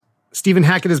Stephen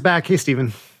Hackett is back. Hey,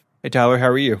 Stephen. Hey, Tyler. How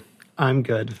are you? I'm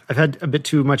good. I've had a bit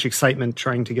too much excitement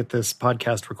trying to get this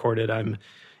podcast recorded. I'm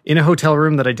in a hotel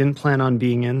room that I didn't plan on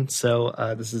being in, so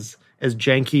this is as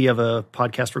janky of a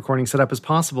podcast recording setup as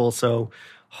possible. So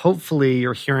hopefully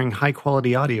you're hearing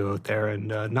high-quality audio out there and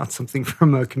not something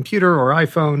from a computer or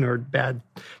iPhone or bad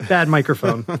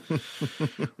microphone.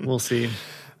 We'll see.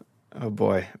 Oh,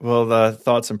 boy. Well,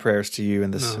 thoughts and prayers to you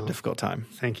in this difficult time.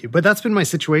 Thank you. But that's been my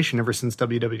situation ever since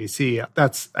WWDC.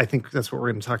 I think that's what we're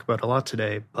going to talk about a lot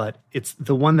today. But it's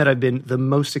the one that I've been the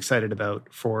most excited about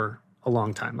for a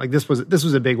long time. Like this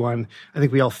was a big one. I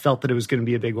think we all felt that it was going to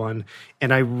be a big one.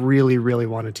 And I really, really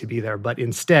wanted to be there. But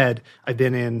instead, I've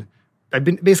been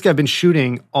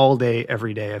shooting all day,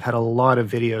 every day. I've had a lot of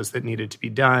videos that needed to be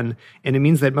done. And it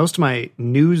means that most of my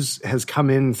news has come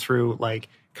in through like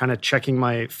kind of checking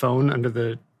my phone under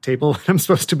the table when I'm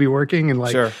supposed to be working and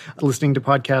listening to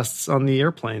podcasts on the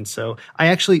airplane. So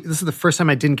this is the first time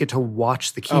I didn't get to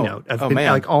watch the keynote.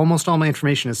 Like almost all my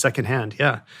information is secondhand.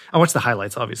 Yeah. I watched the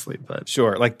highlights obviously, but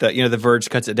sure. Like the Verge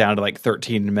cuts it down to like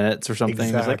 13 minutes or something.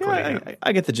 Exactly, it's like,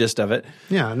 I get the gist of it.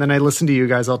 Yeah. And then I listened to you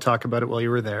guys all talk about it while you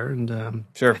were there. And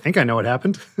sure. I think I know what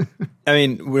happened. I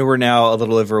mean, we're now a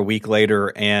little over a week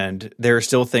later and there are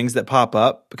still things that pop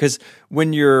up because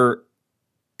when you're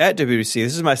at WWDC,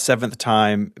 this is my 7th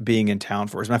time being in town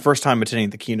for it. It's my first time attending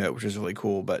the keynote, which is really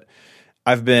cool. But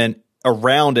I've been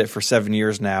around it for 7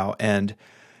 years now, and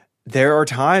there are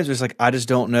times where it's like I just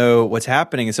don't know what's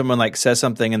happening, and someone like says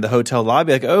something in the hotel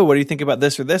lobby, like, "Oh, what do you think about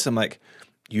this or this?" I'm like,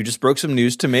 "You just broke some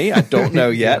news to me. I don't know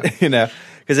yet,"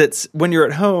 because it's when you're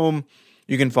at home,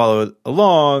 you can follow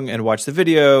along and watch the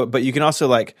video, but you can also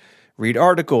like read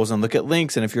articles and look at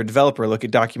links, and if you're a developer, look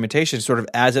at documentation sort of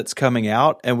as it's coming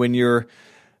out, and when you're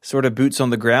sort of boots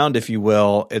on the ground, if you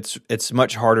will, it's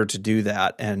much harder to do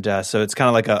that. And so it's kind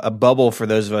of like a bubble for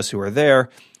those of us who are there.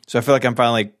 So I feel like I'm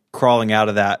finally crawling out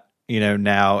of that,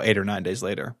 now 8 or 9 days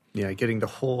later. Yeah, getting the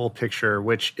whole picture,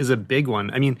 which is a big one.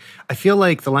 I mean, I feel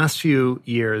like the last few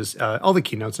years, all the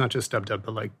keynotes, not just DubDub,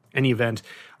 but like any event,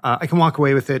 I can walk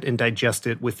away with it and digest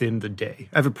it within the day.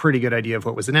 I have a pretty good idea of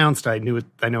what was announced. I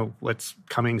know what's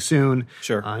coming soon.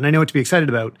 Sure. And I know what to be excited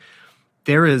about.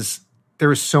 There is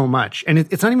so much. And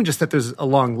it's not even just that there's a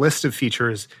long list of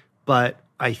features, but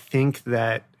I think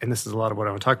that, and this is a lot of what I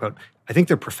want to talk about, I think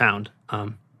they're profound.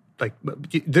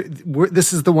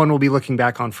 This is the one we'll be looking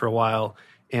back on for a while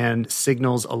and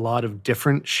signals a lot of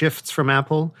different shifts from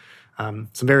Apple. Some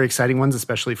very exciting ones,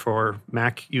 especially for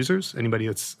Mac users. Anybody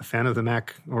that's a fan of the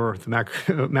Mac or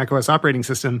the Mac OS operating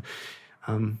system.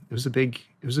 It was a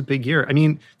big year. I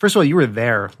mean, first of all, you were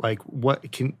there. Like,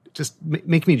 what can just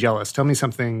make me jealous? Tell me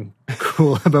something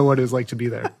cool about what it was like to be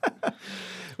there. It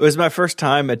was my first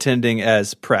time attending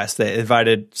as press. They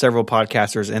invited several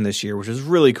podcasters in this year, which was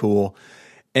really cool.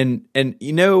 And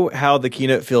you know how the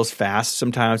keynote feels fast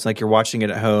sometimes, like you're watching it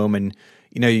at home and,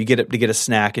 you get up to get a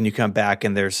snack and you come back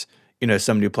and there's,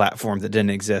 some new platform that didn't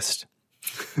exist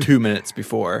 2 minutes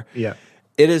before. Yeah.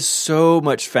 It is so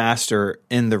much faster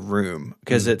in the room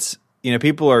because it's,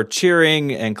 people are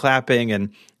cheering and clapping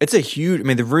and it's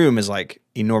the room is like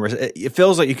enormous. It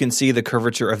feels like you can see the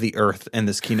curvature of the earth in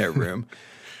this keynote room.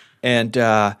 And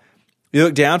you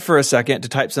look down for a second to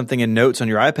type something in notes on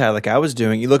your iPad like I was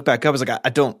doing. You look back up, it's like, I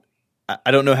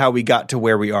don't know how we got to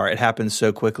where we are. It happened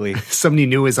so quickly. Somebody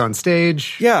new is on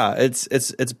stage. Yeah,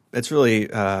 it's really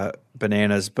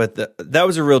bananas. But that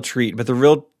was a real treat. But the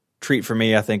real treat for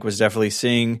me, I think, was definitely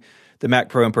seeing the Mac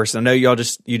Pro in person. I know you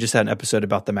just had an episode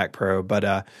about the Mac Pro,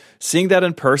 but seeing that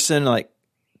in person, like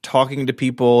talking to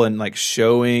people and like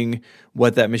showing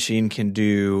what that machine can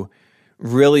do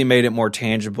really made it more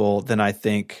tangible than I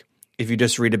think if you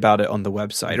just read about it on the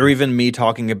website or even me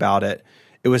talking about it.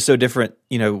 It was so different,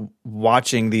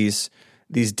 watching these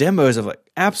demos of like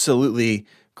absolutely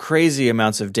crazy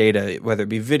amounts of data, whether it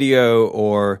be video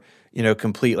or,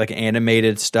 complete like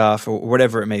animated stuff or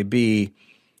whatever it may be.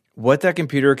 What that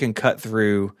computer can cut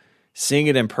through, seeing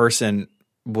it in person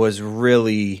was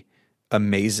really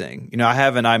amazing. I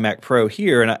have an iMac Pro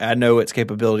here and I know its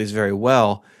capabilities very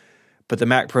well, but the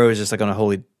Mac Pro is just like on a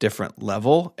wholly different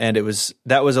level. And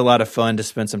that was a lot of fun to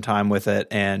spend some time with it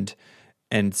and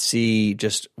see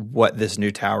just what this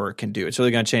new tower can do. It's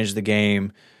really going to change the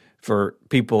game for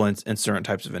people in certain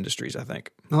types of industries, I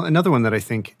think. Well, another one that I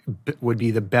think would be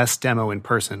the best demo in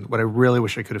person, what I really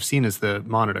wish I could have seen is the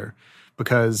monitor,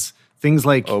 because things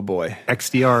like XDR,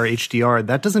 HDR,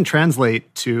 that doesn't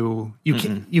translate to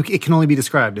it can only be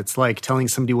described. It's like telling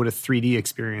somebody what a 3D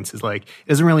experience is like. It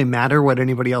doesn't really matter what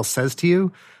anybody else says to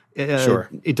you. Sure.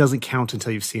 It doesn't count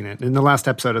until you've seen it. In the last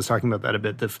episode, I was talking about that a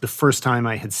bit. The first time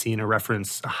I had seen a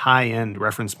high-end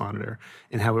reference monitor,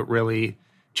 and how it really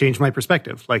changed my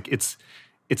perspective. Like it's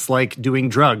like doing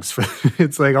drugs.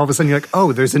 It's like all of a sudden you're like,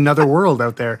 oh, there's another world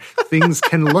out there. Things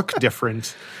can look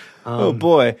different. Oh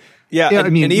boy, yeah.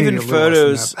 And even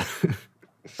photos,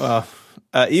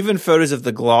 even photos of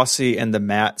the glossy and the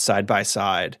matte side by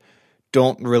side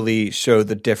don't really show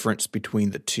the difference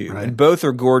between the two. Right. And both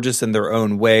are gorgeous in their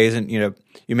own ways. And you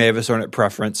may have a certain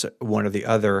preference, one or the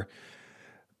other.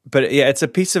 But yeah, it's a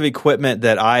piece of equipment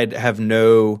that I'd have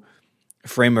no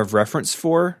frame of reference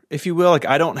for, if you will. Like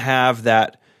I don't have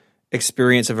that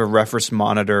experience of a reference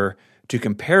monitor to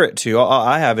compare it to. All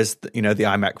I have is the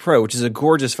iMac Pro, which is a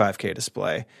gorgeous 5K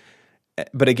display.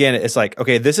 But again, it's like,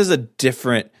 okay, this is a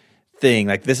different thing.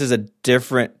 Like this is a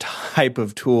different type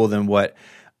of tool than what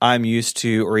I'm used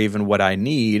to or even what I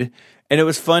need. And it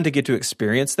was fun to get to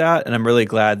experience that. And I'm really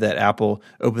glad that Apple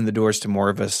opened the doors to more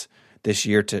of us this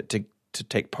year to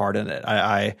take part in it.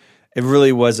 It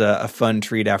really was a fun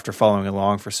treat after following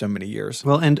along for so many years.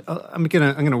 Well, and I'm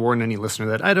gonna warn any listener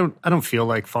that I don't feel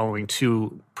like following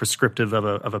too prescriptive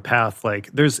of a path. Like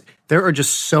there are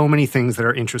just so many things that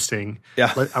are interesting.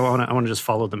 Yeah, I want to just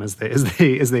follow them as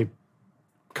they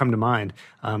come to mind.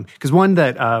 Because one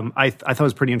that I thought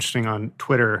was pretty interesting on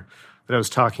Twitter that I was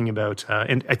talking about,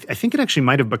 and I think it actually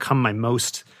might have become my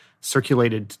most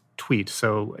circulated tweet.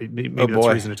 So maybe that's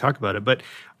a reason to talk about it. But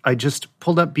I just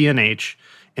pulled up B&H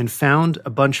and found a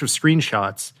bunch of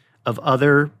screenshots of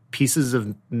other pieces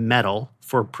of metal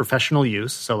for professional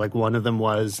use. So like one of them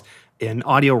was a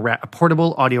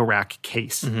portable audio rack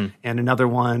case. Mm-hmm. And another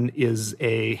one is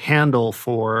a handle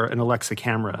for an Alexa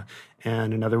camera.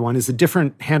 And another one is a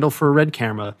different handle for a Red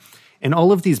camera. And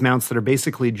all of these mounts that are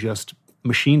basically just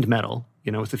machined metal,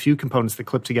 with a few components that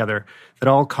clip together, that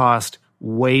all cost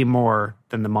way more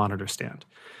than the monitor stand.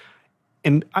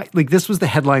 And this was the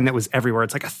headline that was everywhere.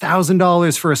 It's like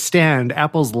 $1,000 for a stand.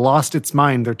 Apple's lost its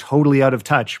mind. They're totally out of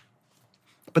touch.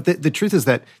 But the truth is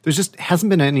that there just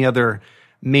hasn't been any other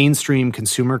mainstream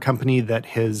consumer company that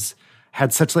has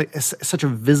had such a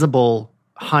visible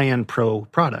high-end pro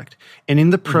product. And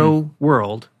in the pro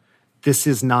world, this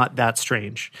is not that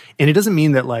strange. And it doesn't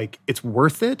mean that it's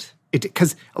worth it.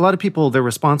 Because a lot of people, their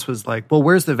response was like, well,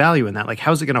 where's the value in that? Like,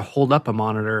 how's it going to hold up a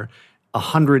monitor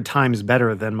 100 times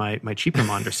better than my cheaper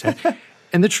monitor set?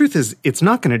 And the truth is, it's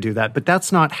not going to do that. But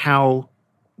that's not how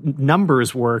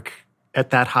numbers work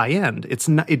at that high end. It's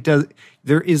not. It does.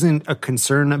 There isn't a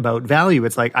concern about value.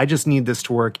 It's like, I just need this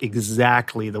to work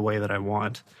exactly the way that I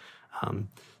want.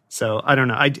 So I don't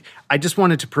know. I just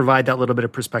wanted to provide that little bit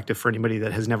of perspective for anybody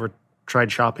that has never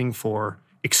tried shopping for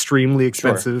extremely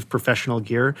expensive professional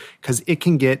gear, because it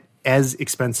can get as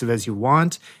expensive as you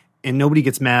want. And nobody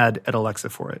gets mad at Alexa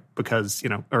for it because,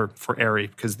 or for Airy,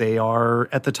 because they are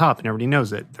at the top and everybody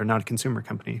knows it. They're not a consumer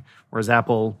company. Whereas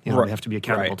Apple, they have to be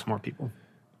accountable to more people.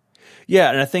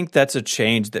 Yeah, and I think that's a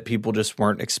change that people just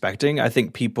weren't expecting. I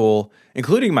think people,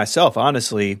 including myself,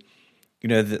 honestly,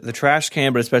 the trash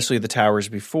can, but especially the towers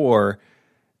before,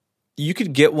 you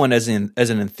could get one as an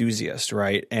enthusiast,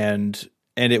 right? And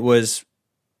it was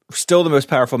still the most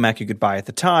powerful Mac you could buy at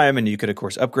the time, and you could, of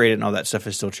course, upgrade it, and all that stuff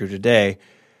is still true today.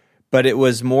 But it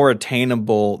was more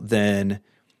attainable than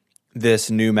this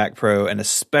new Mac Pro, and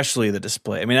especially the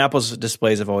display. I mean, Apple's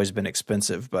displays have always been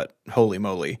expensive, but holy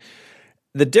moly.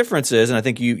 The difference is, and I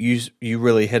think you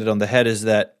really hit it on the head, is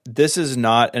that this is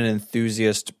not an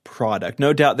enthusiast product.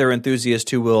 No doubt there are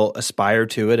enthusiasts who will aspire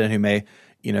to it and who may,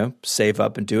 save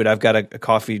up and do it. I've got a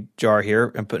coffee jar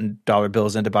here. I'm putting dollar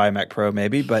bills in to buy a Mac Pro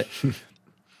maybe, but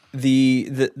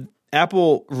the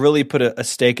Apple really put a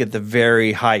stake at the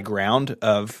very high ground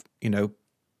of,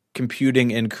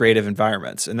 computing in creative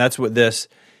environments. And that's what this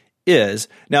is.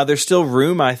 Now, there's still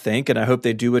room, I think, and I hope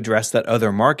they do address that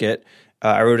other market.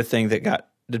 I wrote a thing that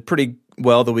did pretty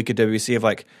well the week at WC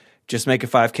of just make a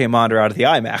 5K monitor out of the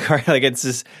iMac, right? It's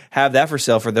just have that for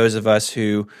sale for those of us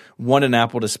who want an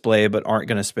Apple display but aren't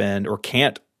going to spend or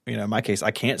can't. In my case, I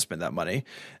can't spend that money.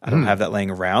 I don't have that laying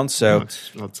around. So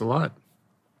it's a lot.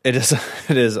 It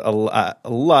is a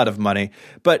lot of money.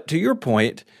 But to your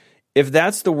point, if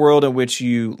that's the world in which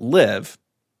you live,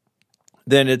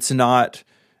 then it's not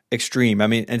extreme. I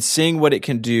mean, and seeing what it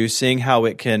can do, seeing how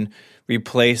it can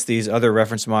replace these other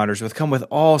reference monitors come with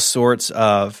all sorts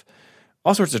of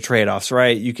trade-offs,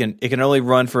 right? It can only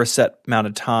run for a set amount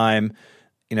of time.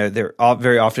 They're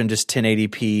very often just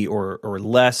 1080p or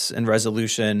less in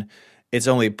resolution. It's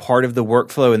only part of the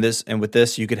workflow and with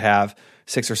this you could have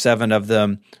 6 or 7 of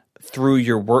them through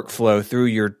your workflow, through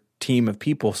your team of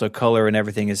people, so color and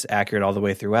everything is accurate all the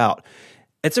way throughout.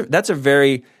 That's a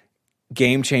very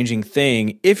game-changing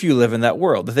thing if you live in that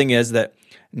world. The thing is that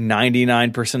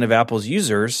 99% of Apple's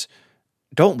users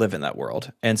don't live in that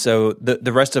world. And so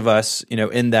the rest of us,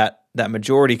 in that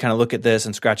majority kind of look at this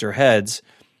and scratch our heads,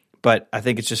 but I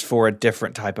think it's just for a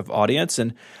different type of audience.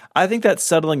 And I think that's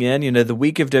settling in. The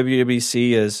week of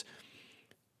WWDC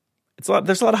there's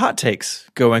a lot of hot takes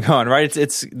going on, right?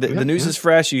 The news is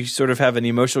fresh. You sort of have an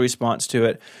emotional response to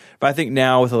it. But I think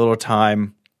now with a little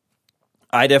time,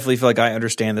 I definitely feel like I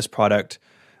understand this product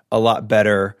a lot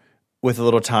better with a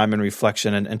little time and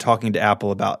reflection and talking to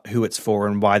Apple about who it's for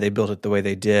and why they built it the way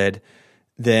they did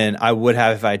than I would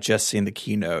have if I had just seen the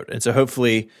keynote. And so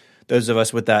hopefully those of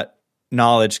us with that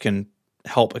knowledge can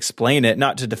help explain it,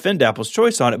 not to defend Apple's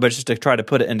choice on it, but just to try to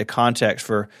put it into context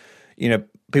for,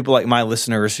 people like my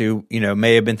listeners who,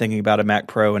 may have been thinking about a Mac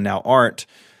Pro and now aren't.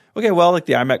 Okay, well, like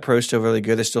the iMac Pro is still really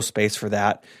good. There's still space for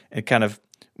that, and kind of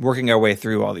working our way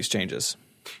through all these changes.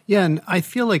 Yeah, and I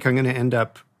feel like I'm going to end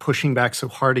up pushing back so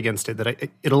hard against it that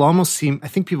it'll almost seem, I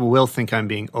think people will think I'm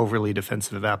being overly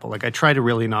defensive of Apple. Like I try to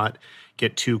really not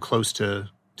get too close to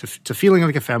feeling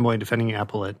like a fanboy and defending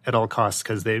Apple at all costs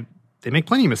because they make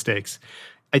plenty of mistakes.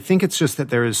 I think it's just that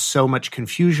there is so much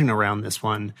confusion around this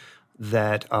one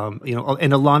that,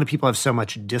 and a lot of people have so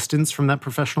much distance from that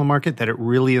professional market that it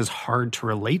really is hard to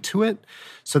relate to it.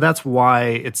 So that's why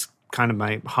it's kind of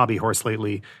my hobby horse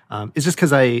lately. It's just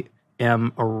because I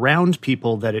am around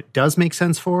people that it does make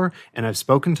sense for, and I've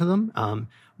spoken to them.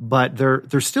 But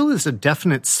there still is a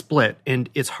definite split, and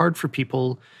it's hard for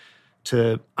people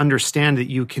to understand that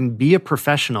you can be a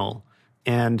professional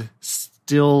and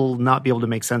still not be able to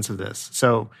make sense of this.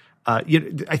 So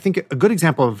I think a good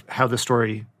example of how the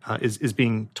story is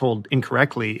being told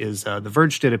incorrectly is The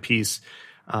Verge did a piece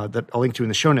that I'll link to in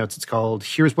the show notes. It's called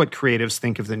 "Here's What Creatives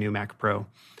Think of the New Mac Pro."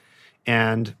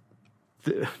 And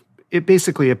it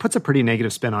puts a pretty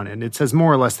negative spin on it. And it says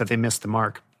more or less that they missed the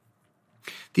mark.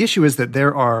 The issue is that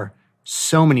there are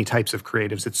so many types of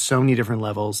creatives at so many different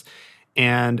levels.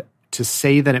 And to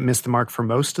say that it missed the mark for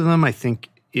most of them, I think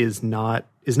is not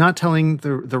telling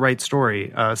the right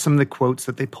story. Some of the quotes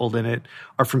that they pulled in it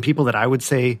are from people that I would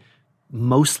say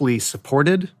mostly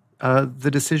supported the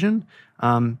decision.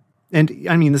 And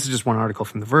I mean, this is just one article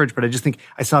from The Verge, but I just think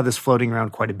I saw this floating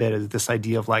around quite a bit as this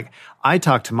idea of like, I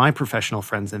talked to my professional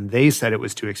friends and they said it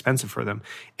was too expensive for them.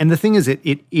 And the thing is,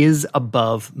 it is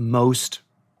above most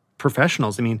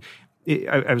professionals. I mean,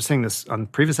 I was saying this on the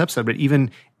previous episode, but even,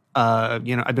 I've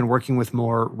been working with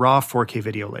more raw 4K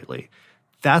video lately.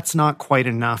 That's not quite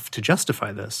enough to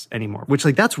justify this anymore, which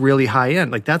like that's really high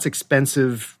end. Like that's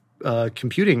expensive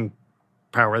computing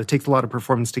power. That takes a lot of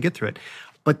performance to get through it.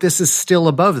 But this is still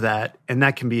above that, and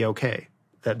that can be okay.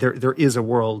 That there is a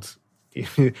world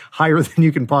higher than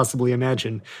you can possibly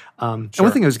imagine. Sure. And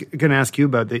one thing I was going to ask you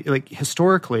about,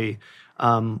 historically,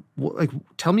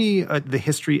 tell me the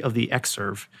history of the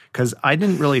Xserve, because I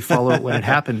didn't really follow it when it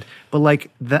happened. But like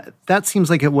that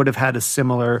seems like it would have had a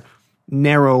similar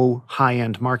narrow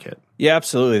high-end market. Yeah,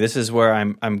 absolutely. This is where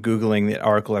I'm Googling the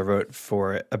article I wrote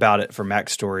about it for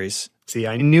Mac Stories. See,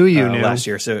 I knew you knew last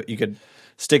year, so you could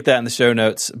stick that in the show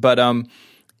notes. But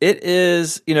it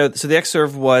is, so the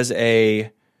Xserve was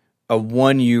a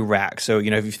 1U rack. So,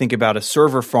 if you think about a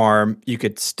server farm, you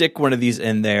could stick one of these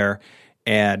in there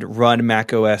and run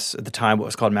macOS at the time, what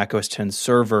was called macOS 10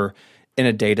 server in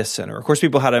a data center. Of course,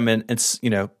 people had them in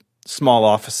small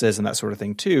offices and that sort of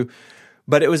thing too.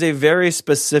 But it was a very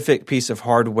specific piece of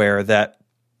hardware that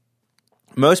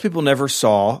most people never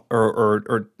saw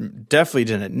or definitely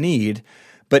didn't need.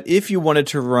 But if you wanted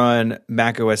to run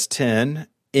macOS 10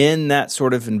 in that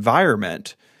sort of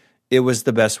environment, it was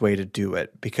the best way to do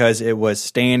it because it was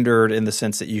standard in the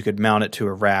sense that you could mount it to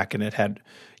a rack and it had,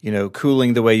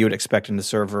 cooling the way you would expect in the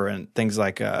server and things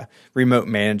like remote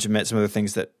management, some other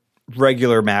things that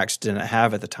regular Macs didn't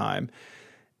have at the time.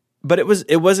 But it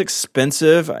was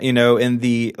expensive, in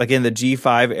the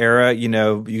G5 era,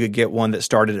 you could get one that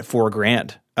started at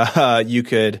 $4,000. You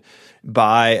could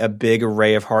buy a big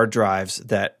array of hard drives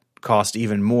that cost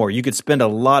even more. You could spend a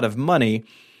lot of money,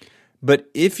 but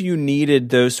if you needed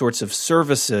those sorts of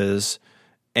services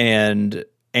and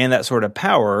that sort of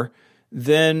power,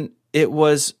 then it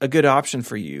was a good option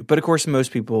for you. But of course,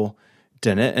 most people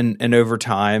didn't, and over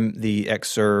time, the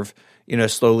Xserve,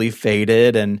 slowly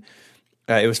faded, and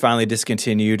it was finally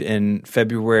discontinued in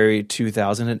February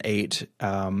 2008.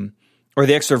 Or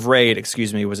the Xserve RAID,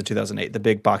 was in 2008, the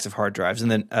big box of hard drives.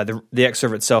 And then the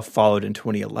Xserve itself followed in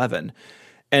 2011.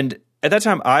 And at that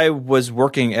time, I was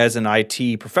working as an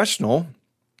IT professional,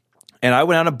 and I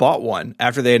went out and bought one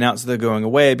after they announced they're going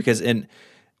away because in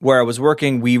where I was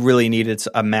working, we really needed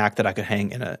a Mac that I could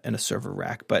hang in a server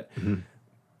rack. But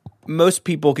most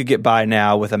people could get by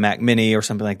now with a Mac Mini or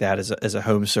something like that as a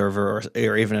home server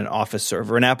or even an office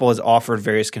server. And Apple has offered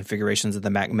various configurations of the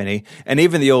Mac Mini and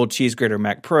even the old cheese grater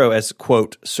Mac Pro as,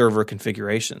 quote, server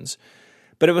configurations.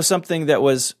 But it was something that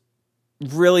was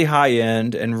really high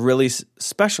end and really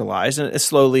specialized, and it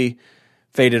slowly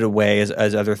faded away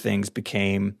as other things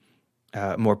became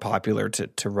more popular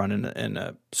to run in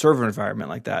a server environment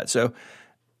like that. So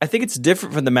I think it's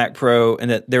different from the Mac Pro in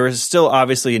that there is still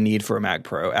obviously a need for a Mac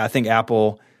Pro. I think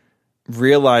Apple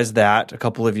realized that a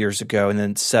couple of years ago and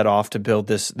then set off to build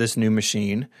this new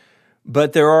machine.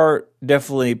 But there are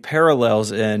definitely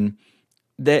parallels in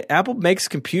that Apple makes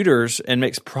computers and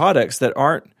makes products that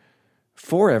aren't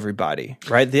for everybody,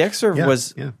 right? The Xserve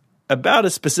was about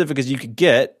as specific as you could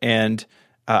get, and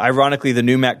ironically, the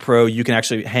new Mac Pro you can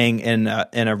actually hang in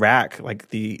a rack like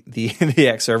the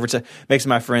Xserve, which makes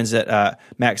my friends at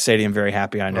Mac Stadium very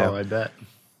happy. I know. Oh, I bet.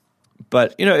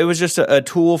 But it was just a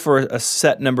tool for a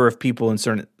set number of people in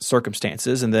certain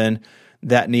circumstances, and then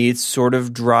that need sort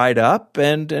of dried up,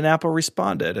 and Apple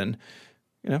responded, and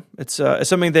it's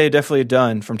something they definitely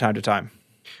done from time to time.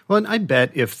 Well, and I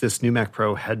bet if this new Mac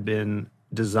Pro had been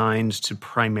designed to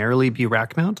primarily be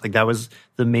rack mount, like that was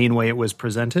the main way it was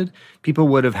presented, people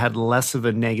would have had less of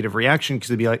a negative reaction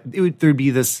because there'd be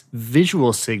this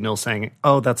visual signal saying,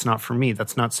 oh, that's not for me.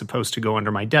 That's not supposed to go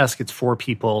under my desk. It's for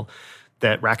people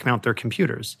that rack mount their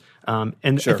computers.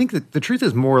 And Sure. I think that the truth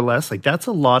is more or less like that's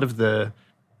a lot of the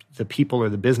people or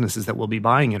the businesses that will be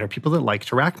buying it are people that like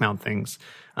to rack mount things.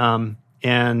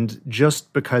 And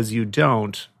just because you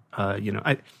don't,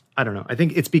 I don't know. I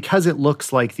think it's because it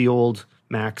looks like the old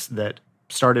Macs that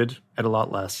started at a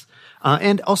lot less.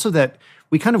 And also that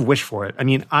we kind of wish for it. I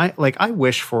mean, I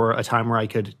wish for a time where I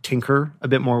could tinker a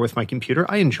bit more with my computer.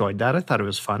 I enjoyed that. I thought it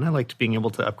was fun. I liked being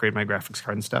able to upgrade my graphics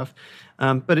card and stuff.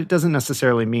 But it doesn't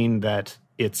necessarily mean that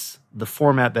it's the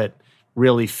format that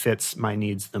really fits my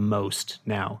needs the most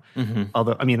now. Mm-hmm.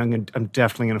 Although, I mean, I'm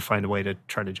definitely going to find a way to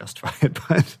try to justify it,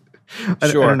 but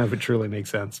I don't know if it truly makes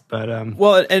sense. But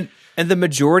well, and the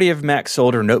majority of Macs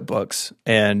sold are notebooks,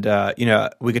 and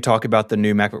we could talk about the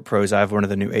new MacBook Pros. I have one of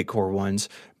the new 8-core ones,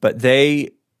 but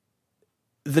the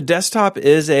desktop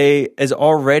is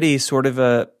already sort of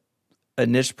a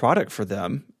niche product for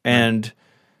them, and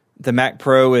the Mac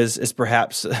Pro is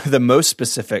perhaps the most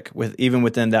specific even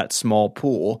within that small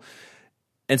pool.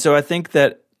 And so I think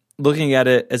that looking at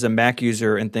it as a Mac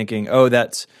user and thinking, oh,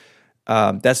 that's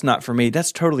not for me,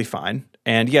 that's totally fine.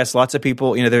 And yes, lots of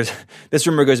people, there's this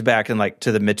rumor goes back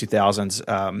to the mid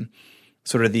 2000s,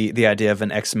 sort of the idea of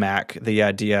an X Mac, the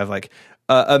idea of like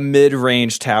a mid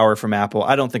range tower from Apple.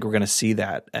 I don't think we're going to see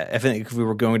that. I think if we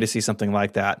were going to see something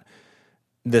like that,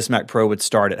 this Mac Pro would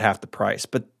start at half the price.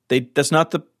 But that's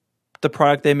not the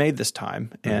product they made this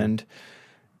time, and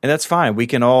that's fine. We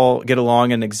can all get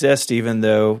along and exist, even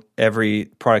though every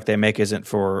product they make isn't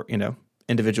for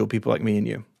individual people like me and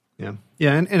you.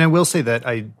 Yeah, and I will say that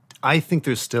I think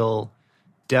there's still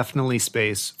definitely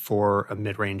space for a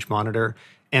mid-range monitor,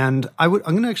 and I'm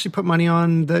going to actually put money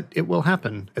on that it will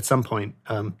happen at some point.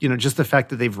 Just the fact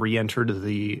that they've re-entered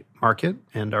the market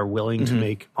and are willing to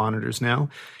make monitors now,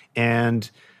 and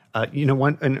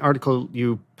an article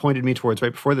you pointed me towards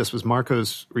right before this was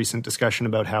Marco's recent discussion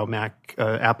about how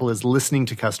Apple is listening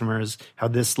to customers, how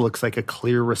this looks like a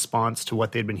clear response to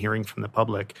what they'd been hearing from the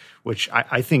public, which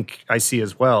I think I see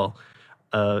as well.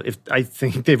 I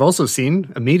think they've also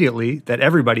seen immediately that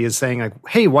everybody is saying like,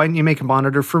 hey, why didn't you make a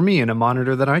monitor for me and a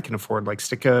monitor that I can afford? Like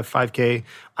stick a 5K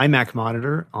iMac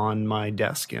monitor on my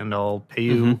desk and I'll pay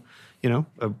you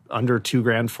under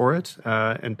 $2,000 for it.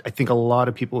 And I think a lot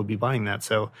of people would be buying that.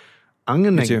 So I'm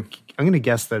gonna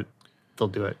guess that they'll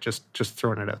do it. Just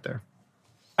throwing it out there.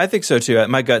 I think so too.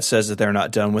 My gut says that they're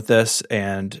not done with this,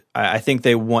 and I think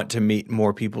they want to meet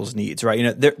more people's needs.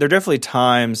 Right? There are definitely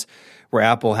times where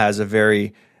Apple has a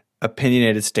very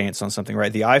opinionated stance on something.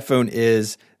 Right? The iPhone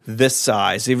is this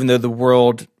size, even though the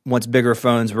world wants bigger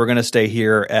phones. We're going to stay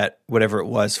here at whatever it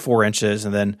was, 4 inches,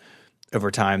 and then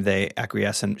over time they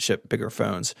acquiesce and ship bigger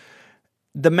phones.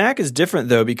 The Mac is different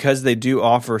though because they do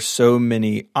offer so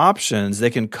many options. They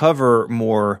can cover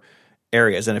more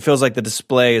areas, and it feels like the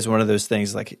display is one of those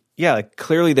things.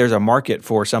 Clearly there's a market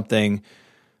for something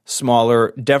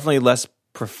smaller, definitely less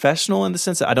professional in the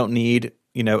sense that I don't need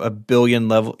a billion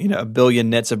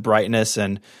nits of brightness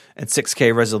and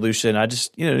 6K resolution. I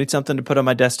just need something to put on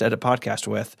my desk to edit podcast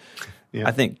with. Yeah.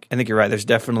 I think you're right. There's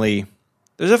definitely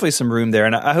some room there,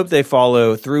 and I hope they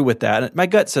follow through with that. My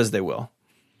gut says they will.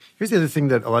 Here's the other thing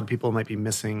that a lot of people might be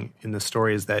missing in the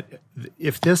story is that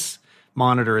if this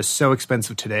monitor is so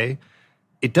expensive today,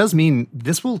 it does mean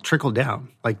this will trickle down.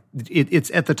 Like it's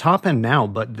at the top end now,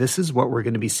 but this is what we're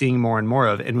going to be seeing more and more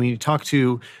of. And when you talk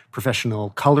to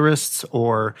professional colorists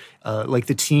or like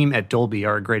the team at Dolby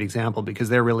are a great example because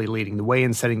they're really leading the way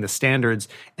and setting the standards.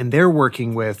 And they're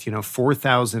working with,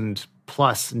 4,000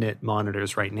 plus nit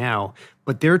monitors right now,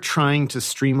 but they're trying to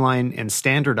streamline and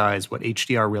standardize what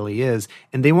HDR really is.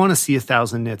 And they want to see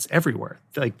 1,000 nits everywhere.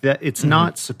 Like that, it's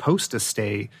not supposed to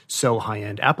stay so high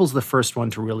end. Apple's the first one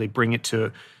to really bring it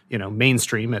to,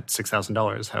 mainstream at $6,000.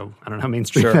 I don't know how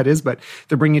mainstream that is, but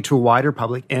they're bringing it to a wider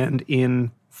public. And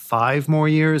in 5 more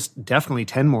years, definitely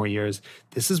 10 more years,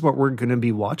 this is what we're going to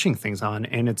be watching things on.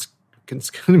 And it's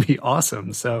going to be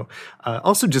awesome. So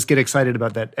also just get excited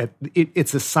about that.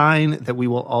 It's a sign that we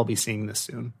will all be seeing this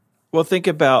soon. Well, think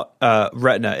about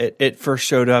Retina. It first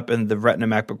showed up in the Retina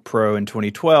MacBook Pro in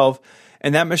 2012,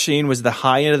 and that machine was the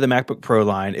high end of the MacBook Pro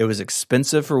line. It was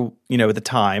expensive for, at the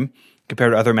time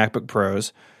compared to other MacBook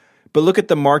Pros. But look at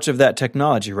the march of that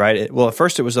technology, right? At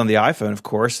first it was on the iPhone, of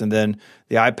course, and then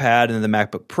the iPad and then the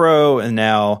MacBook Pro, and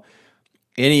now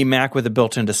any Mac with a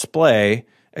built-in display,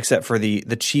 except for the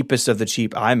cheapest of the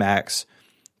cheap iMacs,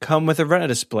 come with a Retina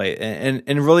display. And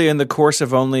really in the course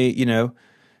of only,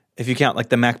 if you count like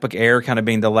the MacBook Air kind of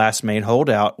being the last main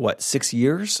holdout, 6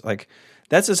 years? Like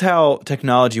that's just how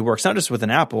technology works, not just with an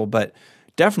Apple, but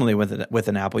definitely with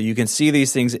an Apple. You can see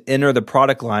these things enter the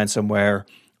product line somewhere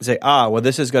and say,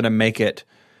 this is going to make it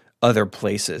other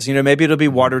places. Maybe it'll be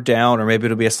watered down or maybe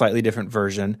it'll be a slightly different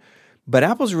version. But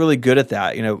Apple's really good at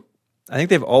that. I think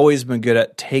they've always been good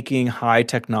at taking high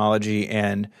technology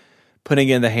and putting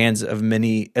it in the hands of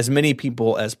as many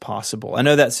people as possible. I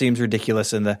know that seems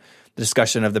ridiculous in the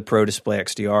discussion of the Pro Display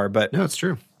XDR, but no, it's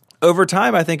true. Over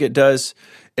time, I think it does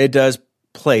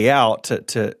play out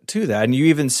to that, and you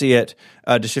even see it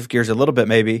to shift gears a little bit.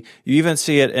 Maybe you even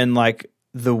see it in like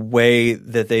the way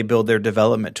that they build their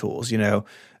development tools.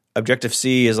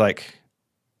 Objective-C is like,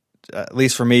 at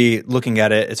least for me, looking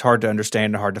at it, it's hard to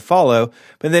understand and hard to follow.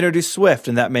 But they introduce Swift,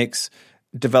 and that makes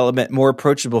development more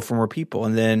approachable for more people.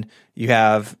 And then you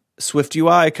have Swift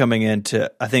UI coming in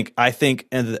to, I think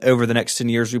over the next 10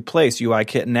 years, replace UI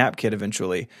Kit and App Kit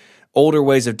eventually. Older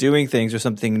ways of doing things or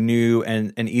something new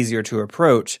and easier to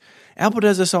approach. Apple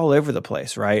does this all over the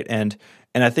place, right? And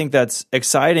I think that's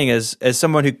exciting as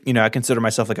someone who, I consider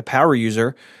myself like a power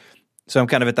user. So I'm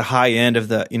kind of at the high end of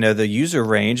the user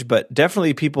range, but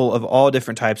definitely people of all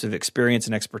different types of experience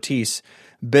and expertise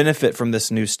benefit from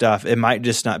this new stuff. It might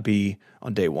just not be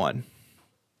on day one.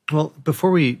 Well, before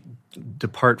we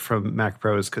depart from Mac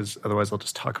Pros, because otherwise I'll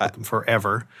just talk about them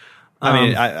forever.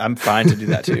 I'm fine to do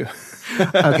that too.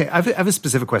 Okay, I have a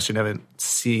specific question I haven't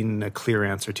seen a clear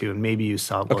answer to, and maybe you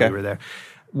saw it while you were there.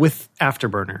 With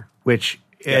Afterburner, which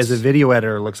as a video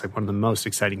editor looks like one of the most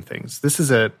exciting things. It's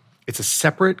a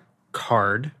separate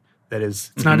card that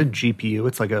is, it's not a GPU,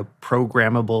 it's like a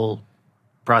programmable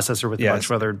processor with a bunch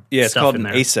of other it's stuff called in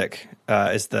there. an ASIC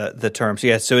is the term.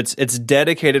 So it's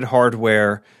dedicated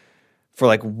hardware for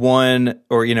like one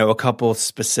or a couple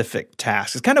specific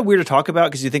tasks. It's kind of weird to talk about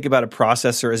because you think about a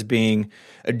processor as being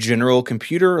a general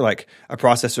computer, like a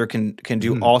processor can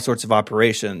do all sorts of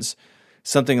operations.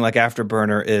 Something like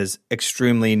Afterburner is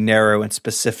extremely narrow and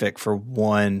specific for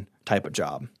one type of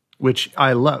job. Which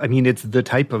I love. I mean, it's the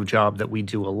type of job that we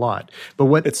do a lot. But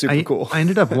what it's super cool. I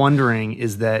ended up wondering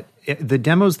is that the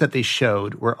demos that they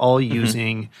showed were all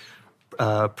using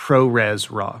ProRes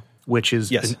RAW, which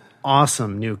is an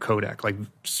awesome new codec. Like,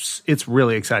 it's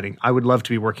really exciting. I would love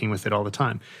to be working with it all the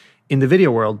time. In the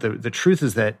video world, the truth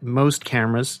is that most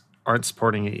cameras aren't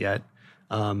supporting it yet.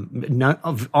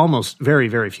 Almost very,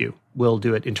 very few will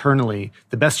do it internally.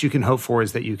 The best you can hope for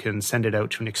is that you can send it out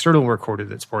to an external recorder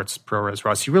that supports ProRes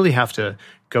RAW. So you really have to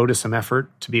go to some effort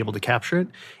to be able to capture it.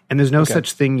 And there's no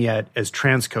such thing yet as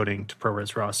transcoding to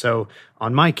ProRes RAW. So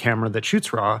on my camera that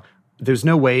shoots RAW, there's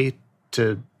no way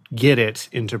to get it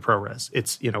into ProRes.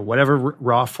 It's, whatever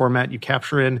RAW format you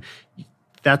capture in,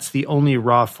 that's the only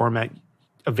RAW format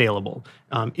available.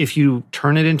 If you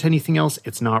turn it into anything else,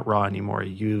 it's not RAW anymore.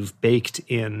 You've baked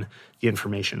in the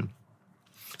information.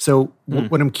 So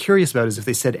what I'm curious about is if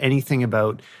they said anything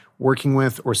about working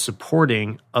with or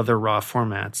supporting other RAW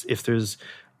formats, if there's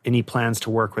any plans to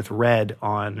work with RED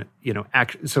on,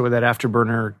 so that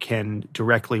Afterburner can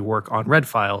directly work on RED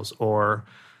files or,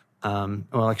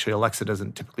 actually Alexa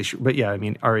doesn't typically shoot, but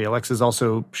Ari Alexas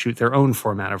also shoot their own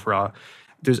format of RAW.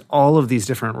 There's all of these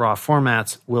different RAW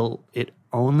formats. Will it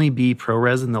only be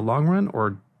ProRes in the long run,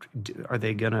 or are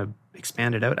they going to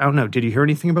expand it out? I don't know. Did you hear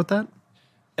anything about that?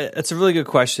 It's a really good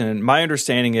question. My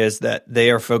understanding is that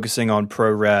they are focusing on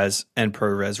ProRes and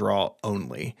ProRes RAW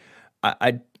only.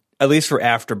 At least for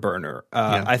Afterburner.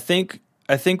 I think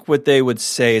I think what they would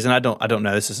say is, and I don't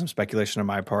know, this is some speculation on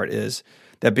my part, is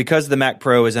that because the Mac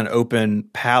Pro is an open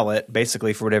palette,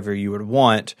 basically for whatever you would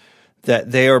want,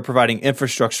 that they are providing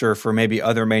infrastructure for maybe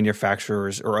other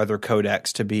manufacturers or other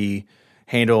codecs to be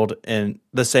handled in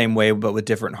the same way, but with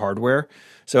different hardware.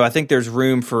 So I think there's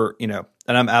room for, and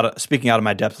I'm speaking out of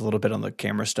my depth a little bit on the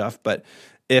camera stuff, but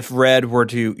if Red were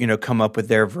to, come up with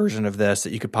their version of this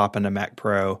that you could pop into Mac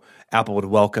Pro, Apple would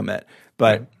welcome it.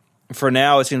 But for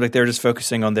now, it seems like they're just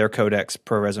focusing on their codecs,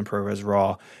 ProRes and ProRes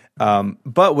RAW.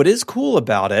 But what is cool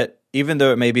about it, even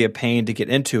though it may be a pain to get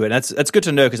into it, and that's good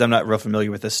to know because I'm not real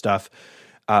familiar with this stuff,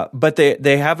 but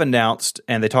they have announced,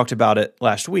 and they talked about it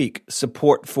last week,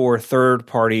 support for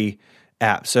third-party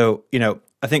apps. So,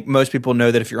 I think most people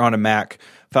know that if you're on a Mac,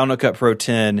 Final Cut Pro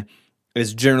 10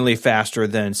 is generally faster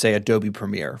than, say, Adobe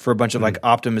Premiere for a bunch of like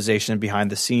optimization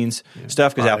behind the scenes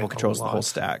stuff because Apple controls the whole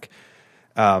stack.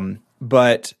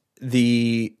 But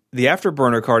the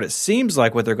Afterburner card, it seems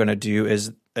like what they're going to do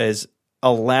is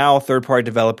allow third-party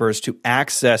developers to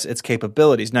access its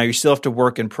capabilities. Now, you still have to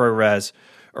work in ProRes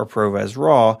or ProRes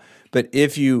RAW, but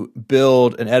if you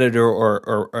build an editor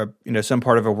or some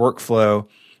part of a workflow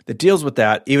that deals with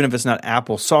that, even if it's not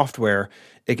Apple software,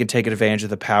 it can take advantage of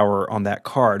the power on that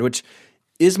card, which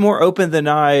is more open than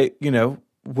I,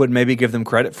 would maybe give them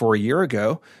credit for a year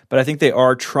ago. But I think they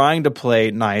are trying to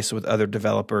play nice with other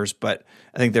developers, but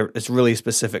I think it's really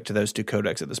specific to those two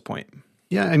codecs at this point.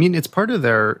 Yeah, I mean, it's part of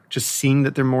their just seeing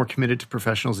that they're more committed to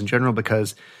professionals in general,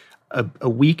 because a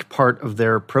weak part of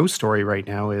their pro story right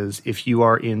now is if you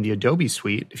are in the Adobe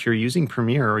suite, if you're using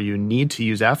Premiere or you need to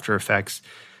use After Effects,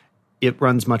 it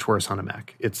runs much worse on a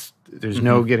Mac. There's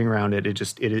no getting around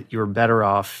it. You're better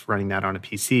off running that on a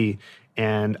PC.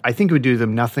 And I think it would do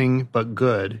them nothing but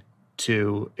good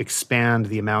to expand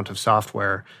the amount of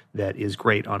software that is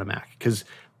great on a Mac. Because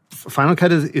Final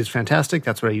Cut is fantastic.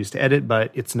 That's what I use to edit,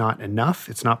 but it's not enough.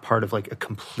 It's not part of like a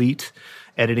complete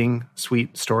editing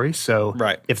suite story. So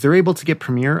if they're able to get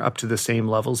Premiere up to the same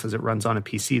levels as it runs on a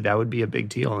PC, that would be a big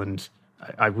deal. And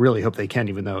I really hope they can,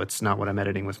 even though it's not what I'm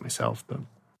editing with myself. But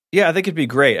yeah, I think it'd be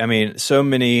great. I mean, so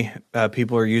many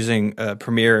people are using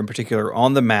Premiere in particular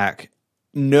on the Mac,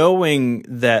 knowing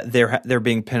that they're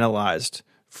being penalized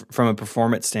from a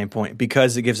performance standpoint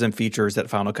because it gives them features that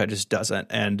Final Cut just doesn't.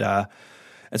 And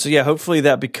so yeah, hopefully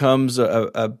that becomes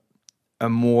a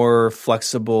more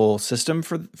flexible system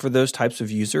for those types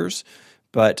of users.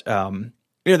 But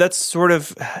that's sort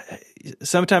of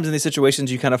sometimes in these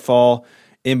situations you kind of fall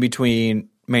in between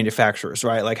manufacturers,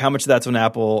 right? Like how much of that's on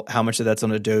Apple, how much of that's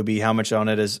on Adobe, how much on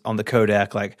it is on the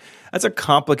codec. Like that's a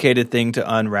complicated thing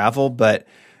to unravel, but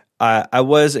I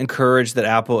was encouraged that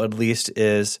Apple at least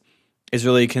is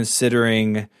really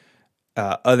considering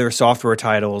other software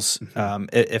titles,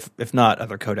 if not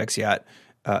other codecs yet,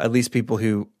 at least people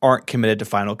who aren't committed to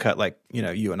Final Cut like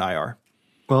you and I are.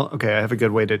 Well, okay, I have a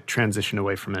good way to transition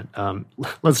away from it.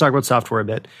 Let's talk about software a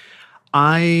bit.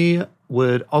 I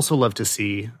would also love to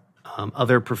see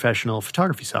other professional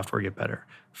photography software get better.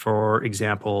 For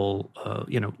example,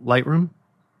 Lightroom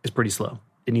is pretty slow.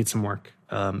 It needs some work.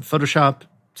 Photoshop,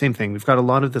 same thing. We've got a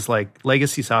lot of this like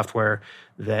legacy software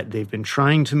that they've been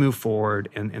trying to move forward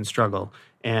and struggle.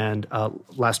 And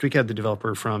last week I had the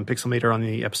developer from Pixelmator on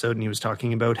the episode, and he was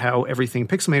talking about how everything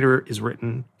Pixelmator is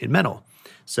written in Metal.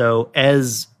 So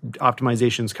as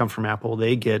optimizations come from Apple,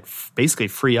 they get basically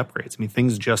free upgrades. I mean,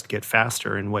 things just get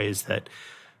faster in ways that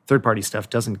third-party stuff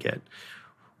doesn't get.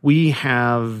 We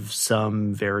have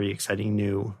some very exciting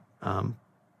new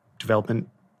development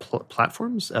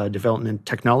platforms, development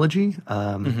technology,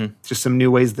 just some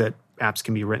new ways that apps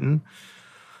can be written.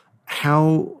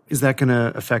 How is that going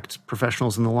to affect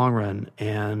professionals in the long run?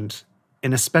 And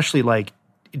especially, like,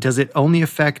 does it only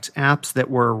affect apps that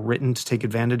were written to take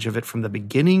advantage of it from the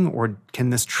beginning, or can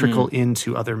this trickle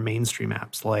into other mainstream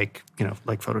apps like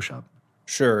Photoshop?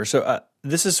 Sure. So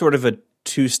this is sort of a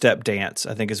two-step dance,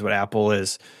 I think, is what Apple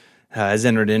has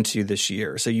entered into this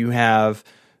year. So you have,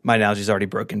 my analogy is already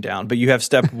broken down, but you have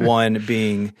step one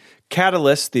being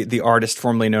Catalyst, the artist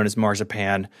formerly known as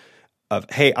Marzipan, of,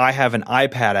 hey, I have an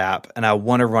iPad app and I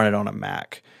want to run it on a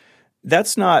Mac.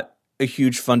 That's not a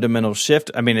huge fundamental shift.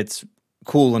 I mean, it's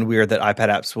cool and weird that iPad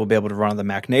apps will be able to run on the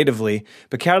Mac natively,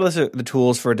 but Catalyst are the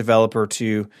tools for a developer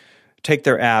to take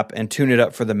their app and tune it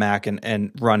up for the Mac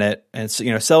and run it and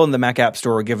sell in the Mac App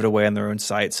Store or give it away on their own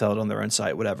site, sell it on their own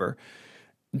site, whatever.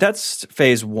 That's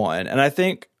phase one. And I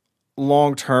think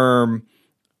long term,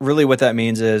 really what that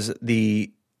means is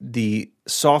the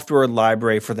software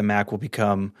library for the Mac will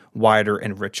become wider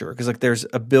and richer because there's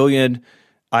a billion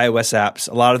iOS apps.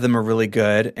 A lot of them are really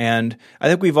good. And I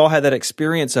think we've all had that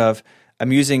experience of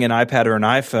I'm using an iPad or an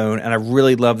iPhone and I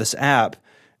really love this app,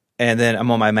 and then I'm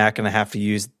on my Mac and I have to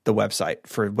use the website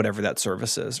for whatever that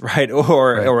service is, right?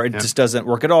 Or it just doesn't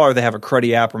work at all, or they have a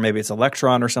cruddy app, or maybe it's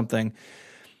Electron or something.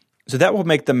 So that will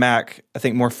make the Mac, I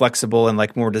think, more flexible and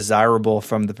like more desirable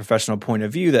from the professional point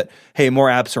of view that, hey, more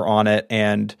apps are on it.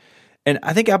 And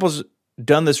I think Apple's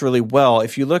done this really well.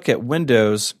 If you look at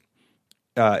Windows,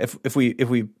 if we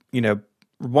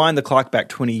rewind the clock back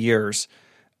 20 years,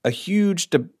 a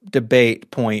huge debate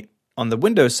point on the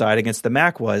Windows side against the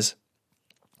Mac was,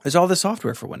 there's all this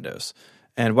software for Windows.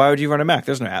 And why would you run a Mac?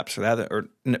 There's no apps for that, or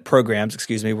programs,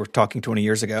 excuse me. We're talking 20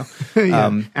 years ago.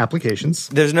 Applications.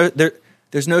 There's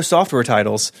no software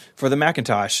titles for the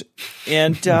Macintosh.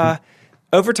 And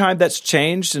over time, that's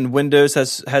changed, and Windows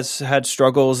has had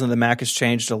struggles, and the Mac has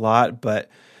changed a lot. But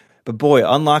boy,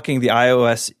 unlocking the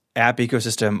iOS app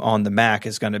ecosystem on the Mac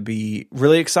is going to be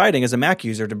really exciting as a Mac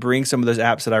user, to bring some of those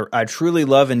apps that I truly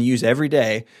love and use every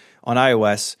day on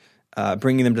iOS.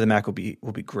 Bringing them to the Mac will be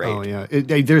great. Oh yeah,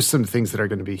 there's some things that are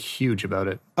going to be huge about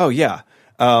it. Oh yeah.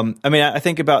 I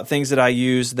think about things that I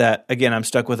use that, again, I'm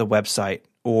stuck with a website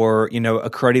or, a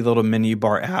cruddy little menu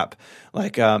bar app.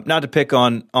 Like, not to pick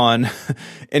on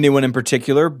anyone in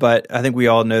particular, but I think we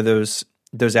all know those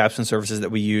apps and services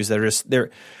that we use that are just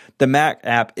the Mac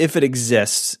app, if it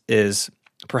exists, is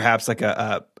perhaps like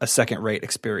a second-rate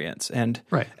experience, and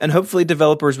hopefully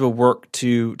developers will work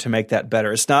to make that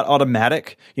better. It's not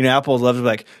automatic. Apple loves to be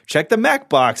like, check the Mac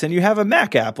box and you have a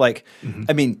Mac app. Like,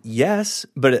 yes,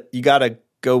 but you got to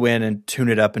go in and tune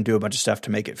it up and do a bunch of stuff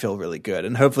to make it feel really good.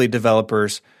 And hopefully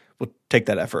developers will take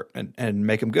that effort and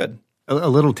make them good. A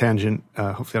little tangent,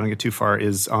 hopefully I don't get too far,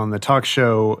 is on the talk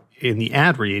show in the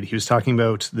ad read, he was talking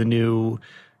about the new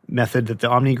method that the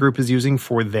Omni Group is using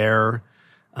for their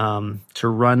to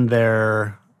run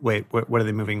their what are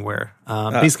they moving where?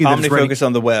 Basically, OmniFocus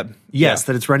on the web. Yes,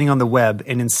 that it's running on the web,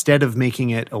 and instead of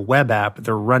making it a web app,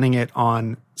 they're running it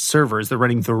on servers. They're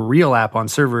running the real app on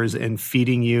servers and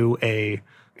feeding you a.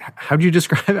 How do you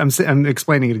describe it? I'm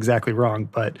explaining it exactly wrong,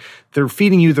 but they're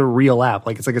feeding you the real app.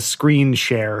 Like, it's like a screen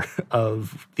share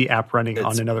of the app running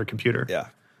on another computer. Yeah,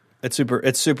 it's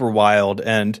super wild.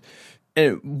 And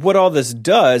what all this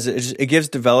does is it gives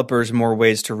developers more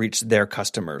ways to reach their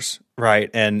customers,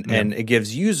 right? And it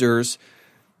gives users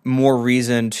more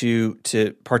reason to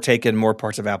partake in more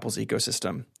parts of Apple's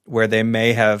ecosystem, where they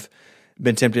may have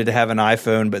been tempted to have an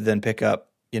iPhone but then pick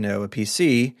up, a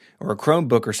PC or a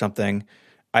Chromebook or something.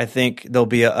 I think there'll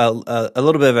be a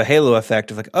little bit of a halo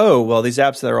effect of like, oh, well, these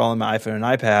apps that are all on my iPhone and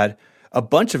iPad, a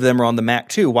bunch of them are on the Mac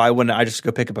too. Why wouldn't I just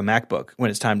go pick up a MacBook when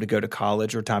it's time to go to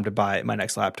college or time to buy my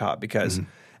next laptop? Because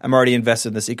I'm already invested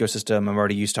in this ecosystem. I'm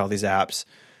already used to all these apps,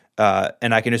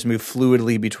 and I can just move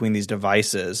fluidly between these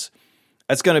devices.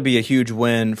 That's going to be a huge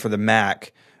win for the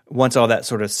Mac once all that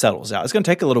sort of settles out. It's going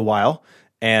to take a little while,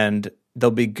 and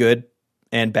there'll be good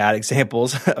and bad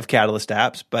examples of Catalyst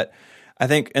apps. But I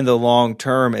think in the long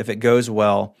term, if it goes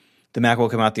well, the Mac will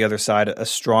come out the other side a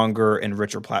stronger and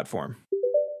richer platform.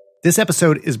 This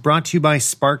episode is brought to you by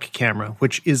Spark Camera,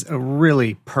 which is a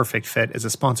really perfect fit as a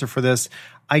sponsor for this.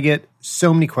 I get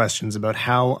so many questions about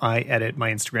how I edit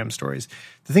my Instagram stories.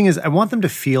 The thing is, I want them to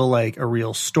feel like a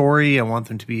real story. I want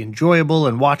them to be enjoyable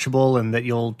and watchable, and that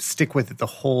you'll stick with it the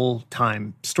whole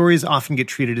time. Stories often get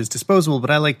treated as disposable, but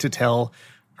I like to tell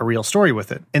a real story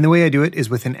with it. And the way I do it is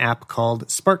with an app called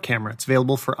Spark Camera. It's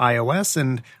available for iOS,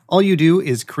 and all you do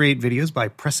is create videos by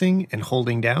pressing and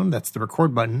holding down. That's the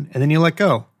record button, and then you let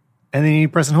go. And then you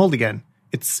press and hold again.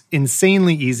 It's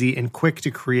insanely easy and quick to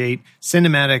create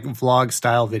cinematic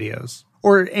vlog-style videos.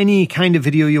 Or any kind of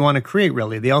video you want to create,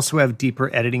 really. They also have deeper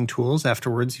editing tools.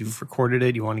 Afterwards, you've recorded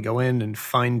it, you want to go in and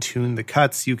fine-tune the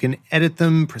cuts. You can edit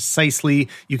them precisely.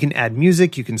 You can add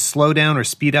music. You can slow down or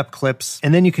speed up clips.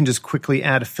 And then you can just quickly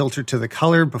add a filter to the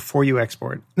color before you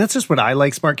export. And that's just what I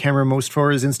like Spark Camera most for,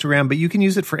 is Instagram, but you can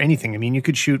use it for anything. I mean, you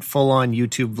could shoot full-on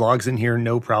YouTube vlogs in here,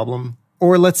 no problem.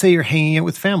 Or let's say you're hanging out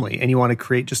with family and you want to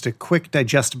create just a quick,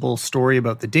 digestible story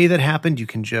about the day that happened. You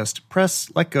can just press,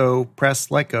 let go,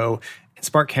 and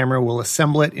Spark Camera will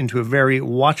assemble it into a very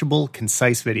watchable,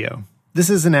 concise video. This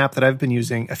is an app that I've been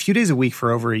using a few days a week for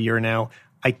over a year now.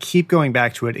 I keep going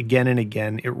back to it again and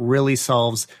again. It really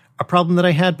solves a problem that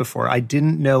I had before. I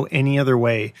didn't know any other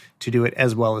way to do it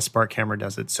as well as Spark Camera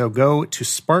does it. So go to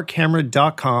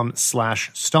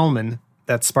sparkcamera.com/Stallman.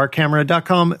 That's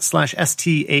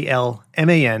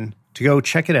sparkcamera.com/STALMAN to go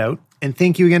check it out. And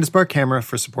thank you again to Spark Camera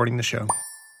for supporting the show.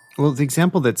 Well, the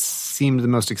example that seemed the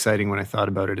most exciting when I thought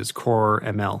about it is Core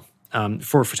ML,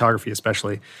 for photography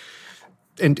especially.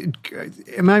 And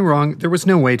am I wrong? There was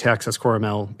no way to access Core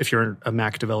ML if you're a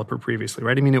Mac developer previously,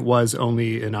 right? I mean, it was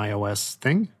only an iOS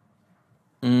thing?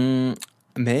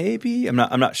 Maybe I'm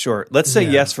not sure. Let's say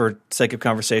yes for sake of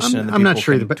conversation, and then I'm not people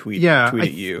sure, can but tweet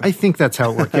at you. I think that's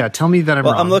how it works. Yeah, tell me that I'm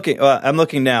wrong. I'm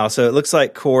looking now. So it looks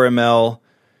like Core ML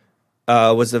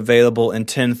was available in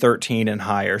 10.13 and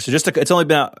higher. So it's only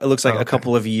been out, it looks like a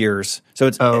couple of years. So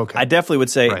I definitely would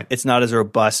say it's not as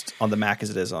robust on the Mac as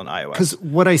it is on iOS. Because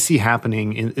what I see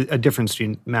happening in a difference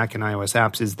between Mac and iOS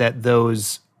apps is that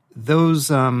those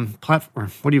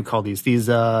platform, what do you call these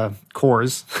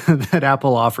cores that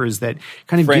Apple offers that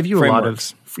kind of give you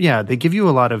frameworks. They give you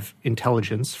a lot of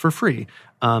intelligence for free.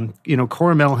 Core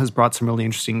ML has brought some really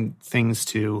interesting things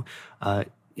to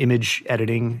image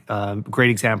editing. Great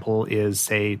example is,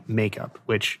 say, makeup,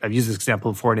 which I've used this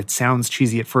example before, and it sounds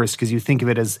cheesy at first because you think of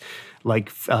it as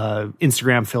like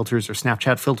Instagram filters or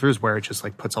Snapchat filters where it just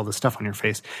like puts all this stuff on your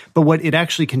face. But what it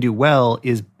actually can do well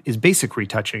is basic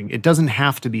retouching. It doesn't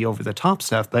have to be over the top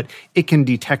stuff, but it can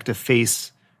detect a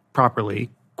face properly,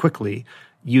 quickly,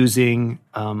 using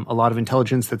a lot of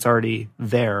intelligence that's already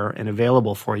there and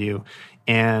available for you,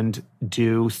 and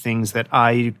do things that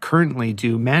I currently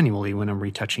do manually when I'm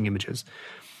retouching images.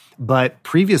 But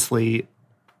previously,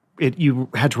 you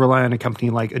had to rely on a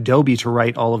company like Adobe to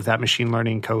write all of that machine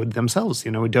learning code themselves.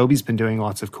 Adobe's been doing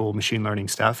lots of cool machine learning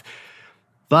stuff,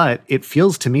 but it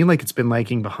feels to me like it's been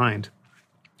lagging behind.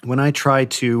 When I try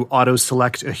to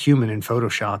auto-select a human in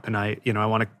Photoshop and I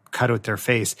want to cut out their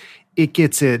face, it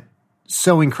gets it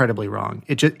so incredibly wrong.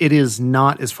 It is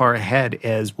not as far ahead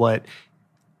as what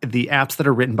the apps that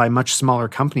are written by much smaller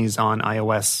companies on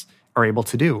iOS are able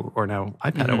to do, or now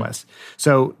iPad OS.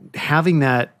 So having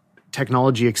that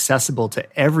technology accessible to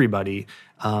everybody,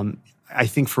 I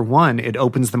think for one, it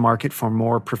opens the market for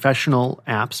more professional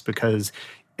apps, because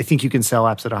I think you can sell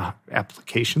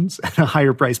applications at a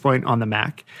higher price point on the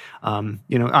Mac. I'm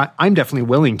definitely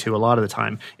willing to a lot of the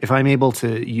time. If I'm able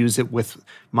to use it with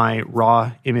my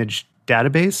raw image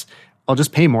database, I'll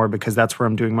just pay more because that's where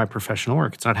I'm doing my professional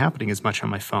work. It's not happening as much on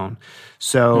my phone.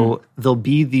 So there'll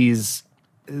be this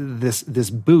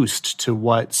boost to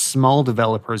what small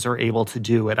developers are able to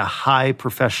do at a high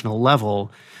professional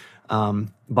level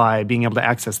by being able to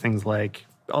access things like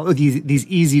all of these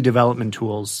easy development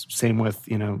tools. Same with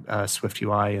Swift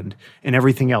UI and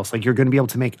everything else. Like, you're going to be able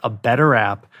to make a better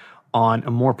app on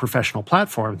a more professional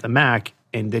platform, the Mac,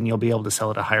 and then you'll be able to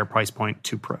sell at a higher price point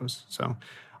to pros. So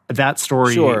that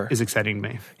story is exciting to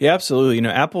me. Yeah, absolutely.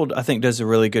 Apple, I think, does a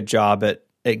really good job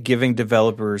at giving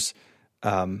developers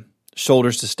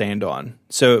shoulders to stand on.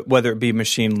 So whether it be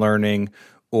machine learning,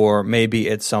 or maybe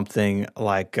it's something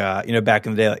like, back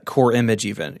in the day, like Core Image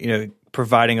even,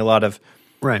 providing a lot of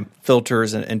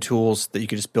filters and tools that you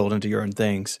could just build into your own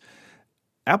things.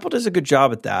 Apple does a good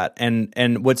job at that.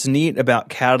 And what's neat about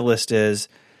Catalyst is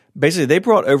basically they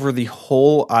brought over the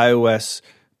whole iOS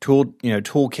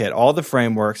toolkit, all the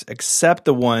frameworks except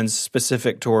the ones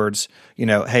specific towards,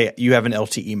 hey, you have an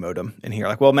LTE modem in here.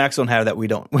 Like, well, Macs don't have that. We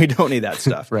don't need that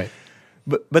stuff. Right.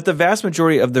 But the vast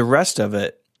majority of the rest of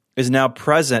it is now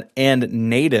present and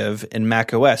native in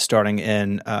macOS, starting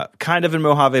in kind of in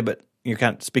Mojave, but you're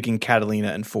kind of speaking Catalina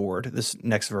and forward, this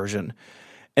next version.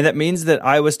 And that means that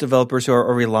iOS developers who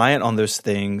are reliant on those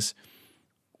things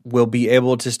will be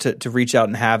able just to reach out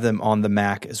and have them on the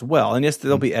Mac as well. And yes,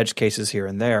 there'll be edge cases here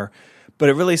and there, but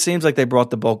it really seems like they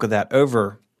brought the bulk of that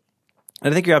over.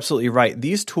 And I think you're absolutely right.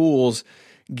 These tools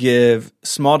give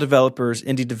small developers,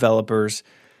 indie developers,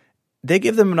 they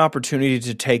give them an opportunity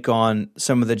to take on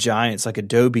some of the giants like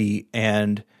Adobe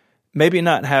and maybe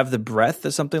not have the breadth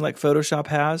that something like Photoshop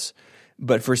has,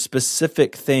 but for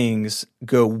specific things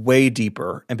go way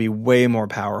deeper and be way more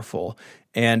powerful.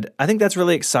 And I think that's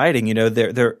really exciting.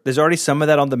 There's already some of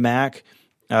that on the Mac.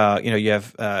 You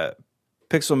have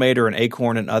Pixelmator and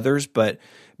Acorn and others, but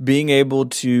being able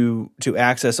to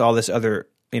access all this other,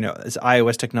 this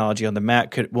iOS technology on the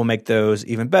Mac will make those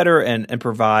even better and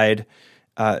provide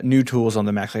new tools on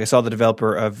the Mac. Like, I saw the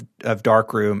developer of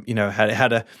Darkroom,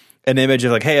 had an image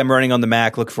of like, hey, I'm running on the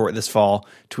Mac, look for it this fall,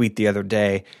 tweet the other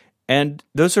day. And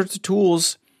those sorts of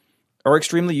tools are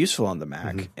extremely useful on the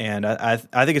Mac. And I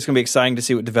think it's going to be exciting to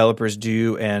see what developers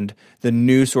do and the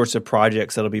new sorts of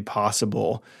projects that'll be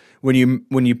possible when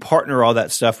you partner all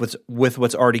that stuff with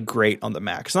what's already great on the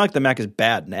Mac. It's not like the Mac is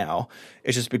bad now.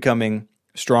 It's just becoming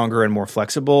stronger and more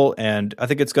flexible. And I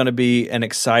think it's going to be an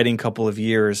exciting couple of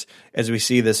years as we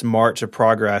see this march of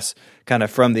progress kind of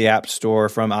from the App Store,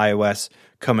 from iOS,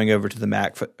 coming over to the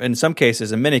Mac, in some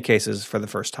cases, in many cases, for the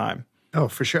first time. Oh,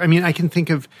 for sure. I mean, I can think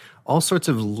of all sorts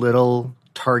of little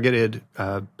targeted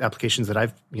applications that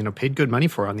I've paid good money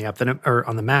for on the app or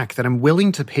on the Mac that I'm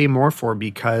willing to pay more for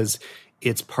because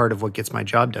it's part of what gets my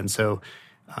job done. So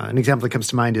an example that comes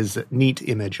to mind is Neat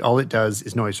Image. All it does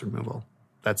is noise removal.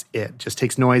 That's it. Just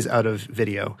takes noise out of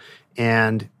video.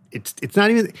 And it's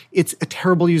not even, it's a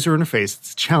terrible user interface.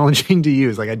 It's challenging to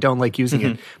use. Like, I don't like using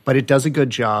it, but it does a good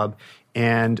job.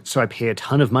 And so I pay a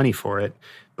ton of money for it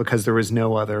because there was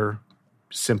no other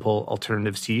simple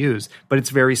alternatives to use. But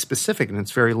it's very specific and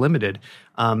it's very limited.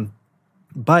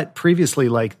 But previously,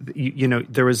 like, you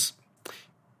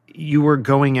were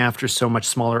going after so much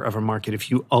smaller of a market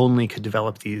if you only could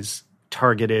develop these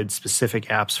targeted, specific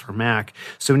apps for Mac.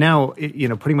 So now,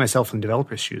 putting myself in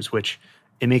developer's shoes, which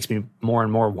it makes me more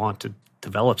and more want to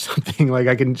develop something. Like,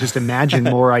 I can just imagine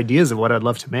more ideas of what I'd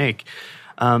love to make.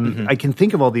 I can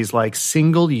think of all these like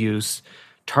single-use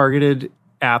targeted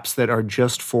apps that are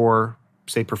just for,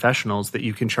 say, professionals that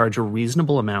you can charge a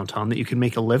reasonable amount on, that you can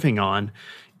make a living on,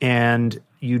 and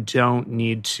you don't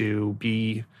need to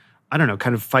be, I don't know,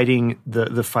 kind of fighting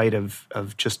the fight of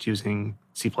just using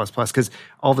C++. Because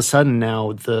all of a sudden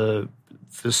now the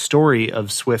story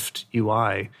of Swift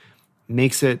UI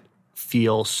makes it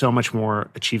feel so much more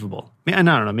achievable. And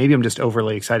I don't know, maybe I'm just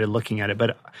overly excited looking at it,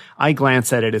 but I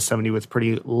glance at it as somebody with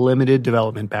pretty limited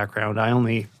development background. I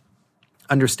only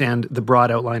understand the broad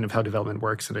outline of how development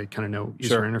works, and I kind of know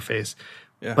user interface.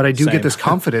 Yeah, but I do get this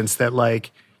confidence that,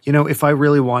 like, if I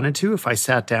really wanted to, if I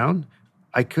sat down,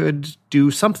 I could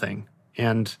do something.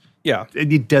 And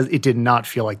it did not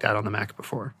feel like that on the Mac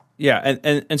before. Yeah,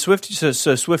 and Swift,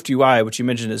 so Swift UI, which you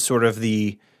mentioned, is sort of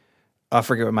the, I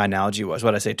forget what my analogy was.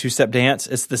 What did I say? 2-step dance?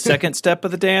 It's the second step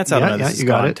of the dance? I don't know. This is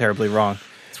gone terribly wrong.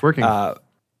 It's working.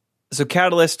 So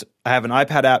Catalyst, I have an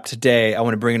iPad app today. I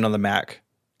want to bring it on the Mac,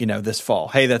 this fall.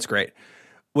 Hey, that's great.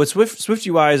 What Swift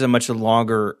UI is a much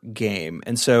longer game.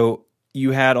 And so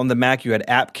you had on the Mac, you had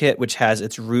AppKit, which has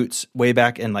its roots way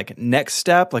back in like Next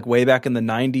Step, like way back in the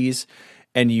 90s.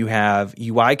 And you have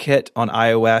UIKit on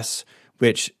iOS,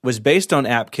 which was based on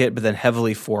AppKit, but then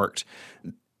heavily forked.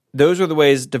 Those are the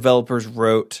ways developers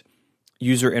wrote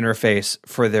user interface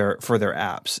for their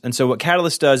apps. And so what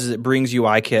Catalyst does is it brings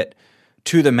UIKit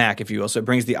to the Mac, if you will. So it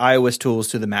brings the iOS tools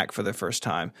to the Mac for the first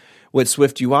time. What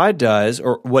Swift UI does,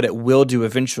 or what it will do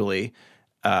eventually,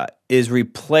 is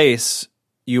replace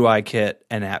UIKit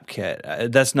and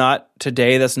AppKit. That's not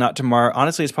today. That's not tomorrow.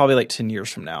 Honestly, it's probably like 10 years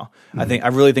from now. I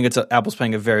really think Apple's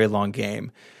playing a very long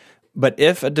game. But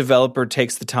if a developer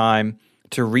takes the time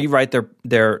to rewrite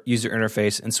their user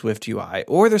interface in Swift UI,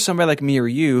 or there's somebody like me or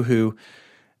you who,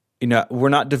 we're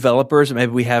not developers, but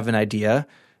maybe we have an idea,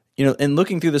 and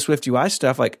looking through the Swift UI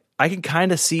stuff, like, I can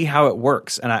kind of see how it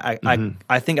works. And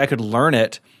I think I could learn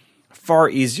it far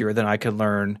easier than I could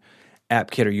learn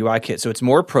AppKit or UIKit. So it's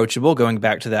more approachable, going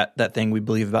back to that thing we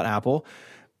believe about Apple.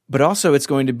 But also it's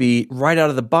going to be right out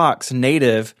of the box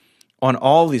native on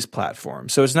all these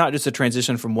platforms. So it's not just a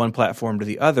transition from one platform to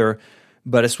the other,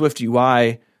 but a Swift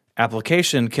UI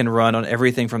application can run on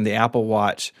everything from the Apple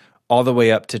Watch all the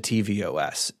way up to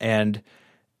tvOS. And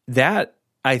that,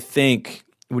 I think,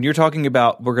 when you're talking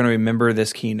about we're going to remember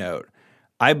this keynote,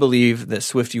 I believe that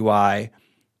Swift UI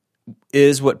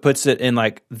is what puts it in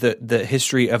like the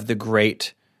history of the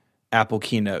great Apple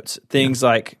keynotes. Things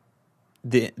like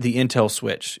the Intel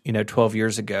switch, 12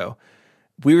 years ago.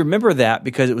 We remember that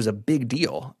because it was a big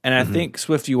deal. And I think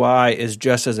Swift UI is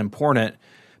just as important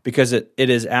because it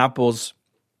is Apple's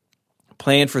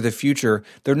plan for the future.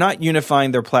 They're not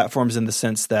unifying their platforms in the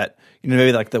sense that,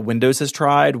 maybe like the Windows has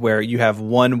tried, where you have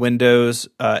one Windows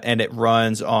and it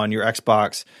runs on your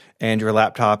Xbox and your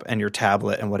laptop and your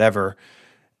tablet and whatever.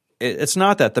 It's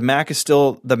not that. The Mac is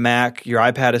still the Mac. Your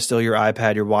iPad is still your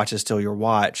iPad. Your watch is still your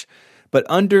watch. But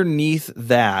underneath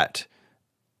that,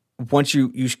 once you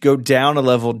go down a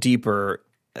level deeper,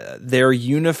 they're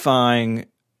unifying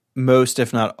most,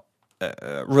 if not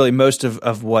really most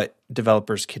of what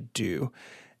developers could do.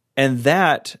 And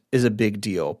that is a big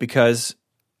deal because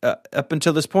up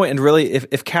until this point, and really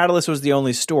if Catalyst was the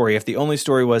only story, if the only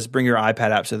story was bring your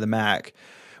iPad apps to the Mac,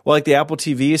 well, like the Apple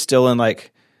TV is still in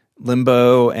like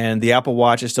limbo and the Apple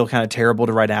Watch is still kind of terrible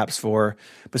to write apps for.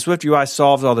 But Swift UI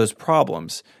solves all those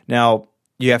problems. Now,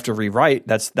 you have to rewrite.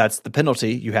 That's the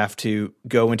penalty. You have to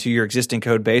go into your existing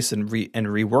code base and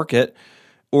rework it.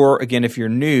 Or again, if you're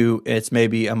new, it's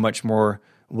maybe a much more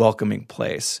welcoming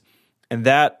place. And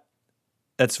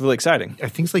that's really exciting. Are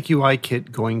things like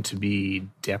UIKit going to be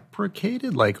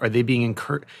deprecated? Like, are they being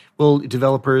encouraged? Well,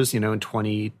 developers, in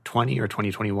 2020 or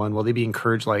 2021, will they be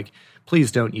encouraged, like,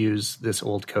 please don't use this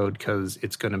old code because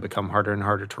it's going to become harder and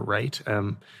harder to write?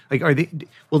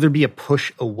 Will there be a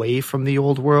push away from the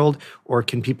old world, or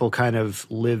can people kind of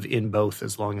live in both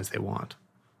as long as they want?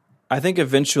 I think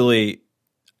eventually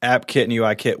AppKit and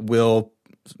UIKit will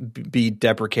be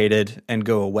deprecated and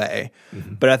go away.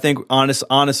 But I think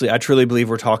honestly, I truly believe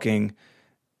we're talking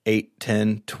 8,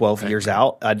 10, 12 years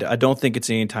out. I don't think it's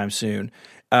anytime soon.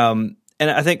 And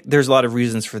I think there's a lot of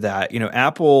reasons for that.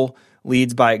 Apple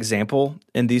leads by example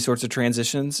in these sorts of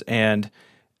transitions, and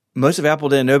most of Apple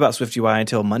didn't know about SwiftUI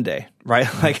until Monday, right?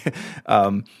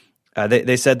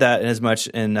 They said that as much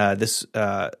in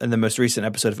in the most recent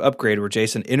episode of Upgrade, where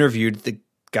Jason interviewed the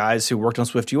guys who worked on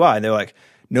SwiftUI, and they're like,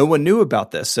 no one knew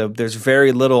about this. So there's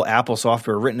very little Apple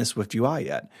software written in SwiftUI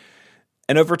yet.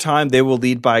 And over time, they will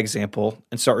lead by example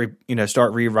and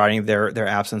start rewriting their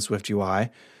apps in SwiftUI.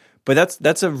 But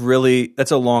that's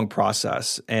a long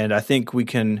process, and I think we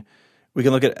can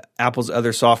look at Apple's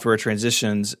other software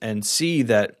transitions and see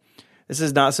that this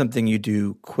is not something you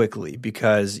do quickly,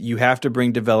 because you have to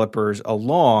bring developers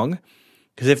along.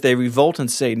 Because if they revolt and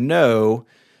say no,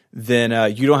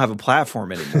 then you don't have a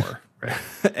platform anymore.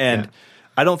 And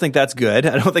I don't think that's good.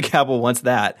 I don't think Apple wants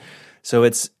that. So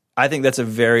I think that's a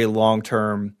very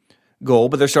long-term goal.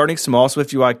 But they're starting small.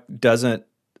 SwiftUI doesn't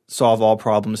solve all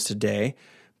problems today,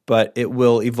 but it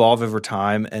will evolve over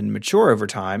time and mature over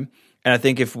time. And I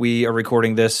think if we are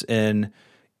recording this in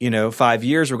 5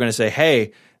 years, we're going to say,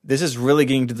 hey, this is really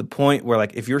getting to the point where,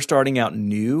 like, if you're starting out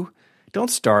new, don't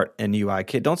start in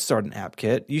UIKit, don't start in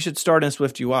AppKit. You should start in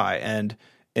SwiftUI. And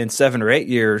in 7 or 8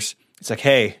 years, it's like,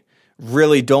 hey,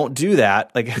 really don't do that.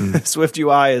 Like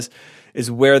SwiftUI is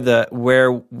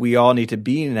where we all need to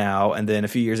be now. And then a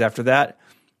few years after that,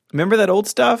 remember that old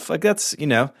stuff? Like that's,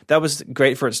 that was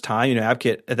great for its time.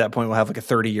 AppKit at that point will have like a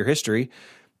 30-year history.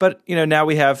 But, now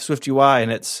we have SwiftUI,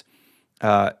 and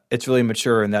it's really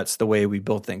mature, and that's the way we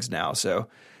build things now. So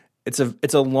it's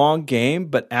a long game,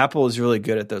 but Apple is really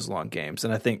good at those long games,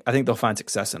 and I think they'll find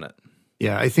success in it.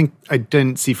 Yeah, I think I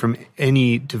didn't see from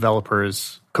any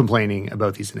developers complaining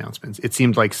about these announcements. It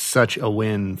seemed like such a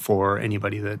win for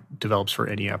anybody that develops for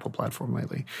any Apple platform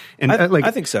lately. And I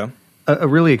think so. A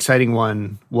really exciting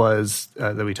one was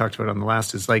that we talked about on the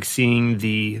last is like seeing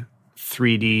the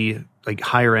 3D, like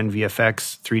higher end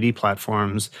VFX 3D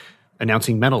platforms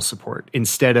announcing Metal support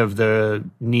instead of the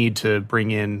need to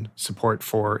bring in support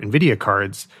for NVIDIA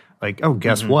cards. Like, oh,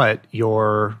 guess what?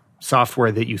 Your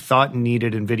software that you thought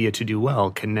needed NVIDIA to do well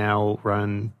can now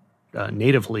run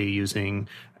natively using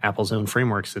Apple's own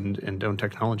frameworks and own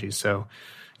technologies. So,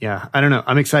 yeah, I don't know.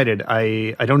 I'm excited.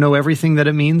 I don't know everything that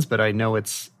it means, but I know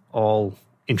it's all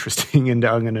interesting, and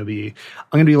I'm going to be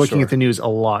looking at the news a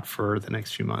lot for the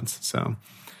next few months. So,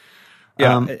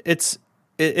 yeah, it's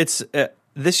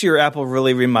this year Apple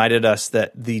really reminded us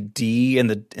that the D in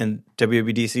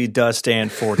WWDC does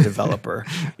stand for developer.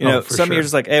 Some years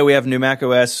it's like, hey, we have new Mac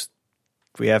OS,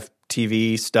 we have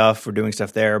TV stuff, we're doing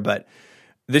stuff there, but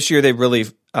this year they really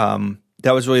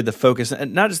that was really the focus,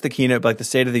 and not just the keynote, but like the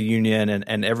State of the Union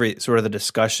and every sort of the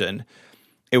discussion.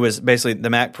 It was basically the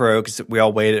Mac Pro, because we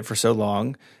all waited for so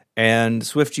long, and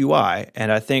SwiftUI.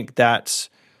 And I think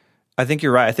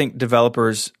you're right. I think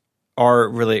developers are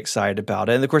really excited about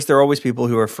it. And of course, there are always people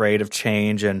who are afraid of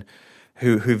change and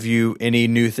who view any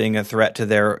new thing a threat to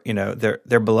their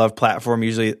beloved platform.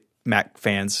 Usually Mac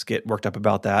fans get worked up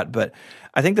about that. But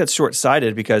I think that's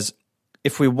short-sighted, because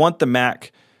if we want the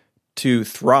Mac to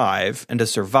thrive and to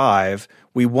survive,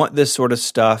 we want this sort of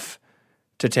stuff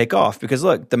to take off. Because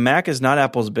look, the Mac is not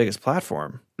Apple's biggest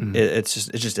platform. It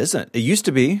just isn't. It used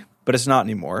to be, but it's not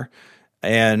anymore.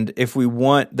 And if we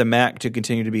want the Mac to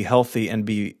continue to be healthy and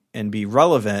be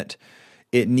relevant,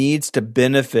 it needs to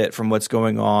benefit from what's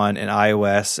going on in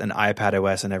iOS and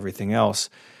iPadOS and everything else.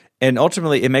 And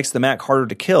ultimately, it makes the Mac harder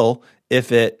to kill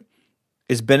if it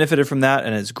is benefited from that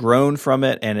and it's grown from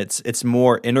it and it's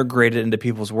more integrated into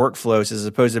people's workflows, as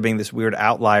opposed to being this weird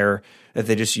outlier that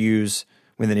they just use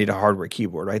when they need a hardware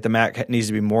keyboard, right? The Mac needs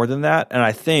to be more than that. And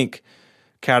I think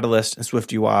Catalyst and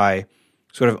SwiftUI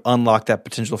sort of unlock that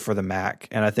potential for the Mac.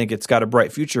 And I think it's got a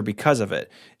bright future because of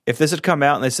it. If this had come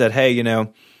out and they said, hey, you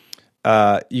can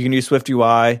use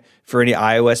SwiftUI for any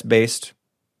iOS-based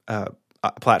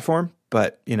platform,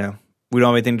 but, we don't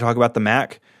have anything to talk about the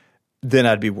Mac, then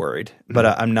I'd be worried. But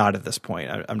I'm not at this point.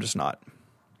 I'm just not.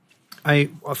 I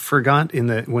forgot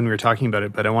when we were talking about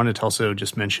it, but I wanted to also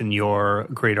just mention your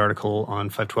great article on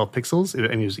 512 Pixels. I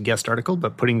mean, it was a guest article,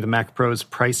 but putting the Mac Pro's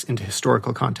price into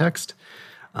historical context.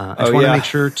 I just want to make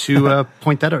sure to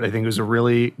point that out. I think it was a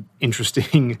really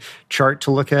interesting chart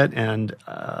to look at. And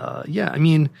I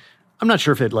mean, I'm not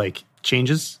sure if it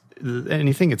changes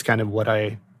anything. It's kind of what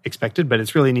I expected, but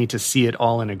it's really neat to see it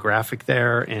all in a graphic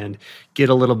there and get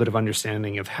a little bit of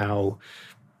understanding of how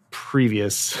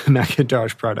previous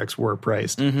Macintosh products were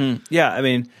priced. Mm-hmm. Yeah, I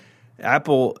mean,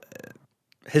 Apple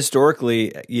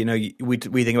historically,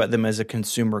 we think about them as a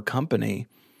consumer company,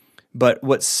 but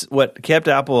what kept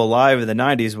Apple alive in the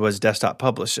 90s was desktop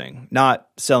publishing, not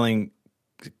selling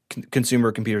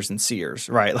consumer computers and Sears,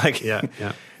 right? Like, Yeah,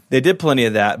 yeah. They did plenty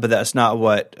of that, but that's not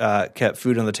what kept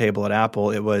food on the table at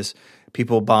Apple. It was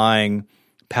people buying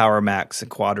Power Macs and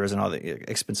Quadras and all the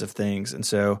expensive things. And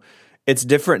so it's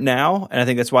different now, and I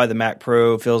think that's why the Mac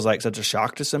Pro feels like such a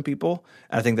shock to some people.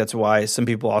 And I think that's why some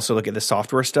people also look at the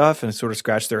software stuff and sort of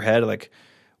scratch their head like,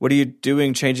 what are you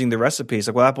doing changing the recipes?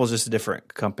 Like, well, Apple's just a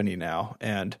different company now.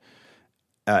 And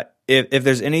if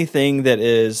there's anything that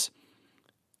is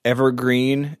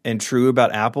evergreen and true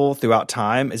about Apple throughout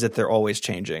time is that they're always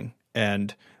changing.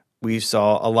 And we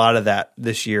saw a lot of that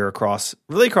this year across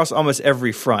almost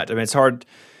every front. I mean, it's hard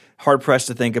pressed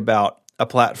to think about a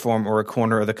platform or a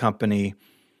corner of the company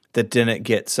that didn't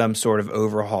get some sort of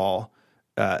overhaul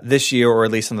this year, or at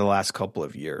least in the last couple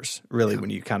of years, really, when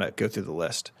you kind of go through the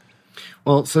list.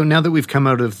 Well, so now that we've come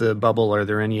out of the bubble, are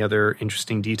there any other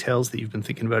interesting details that you've been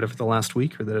thinking about over the last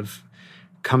week or that have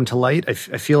come to light? I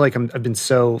feel like I've been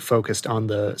so focused on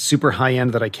the super high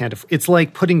end that I can't. It's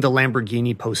like putting the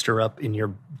Lamborghini poster up in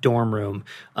your dorm room.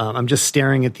 I'm just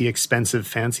staring at the expensive,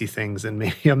 fancy things, and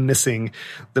maybe I'm missing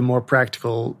the more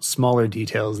practical, smaller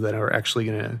details that are actually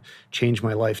going to change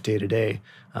my life day to day.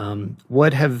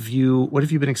 What have you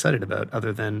been excited about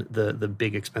other than the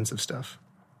big, expensive stuff?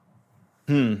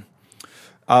 And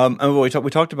we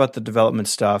talked about the development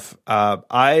stuff.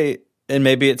 And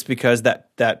maybe it's because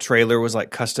that trailer was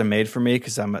like custom made for me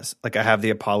because I have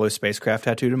the Apollo spacecraft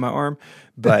tattooed on my arm.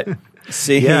 But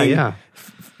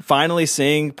finally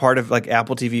seeing part of like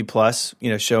Apple TV Plus,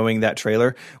 showing that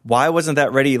trailer. Why wasn't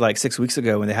that ready like 6 weeks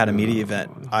ago when they had a media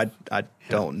event? I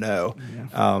don't know.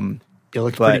 Yeah. It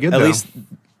looked pretty good, at though. least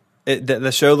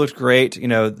the show looked great.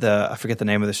 I forget the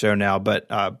name of the show now,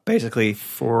 but basically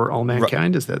For All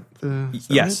Mankind, is that the?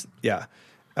 Yes, right?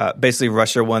 yeah. Basically,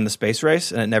 Russia won the space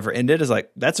race and it never ended. Is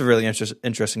like that's a really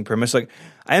interesting premise. Like,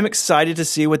 I am excited to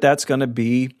see what that's going to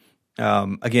be.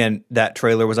 Again, that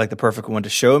trailer was like the perfect one to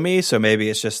show me. So maybe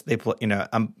it's just we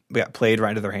got played right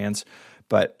into their hands.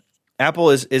 But Apple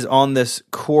is on this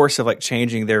course of like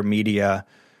changing their media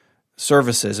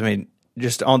services. I mean,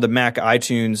 just on the Mac,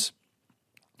 iTunes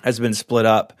has been split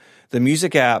up. The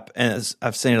music app, and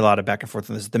I've seen a lot of back and forth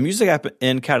on this. The music app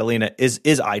in Catalina is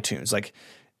iTunes. Like,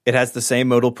 it has the same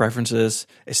modal preferences.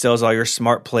 It still has all your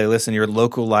smart playlists and your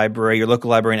local library. Your local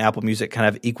library and Apple Music kind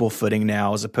of equal footing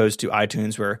now, as opposed to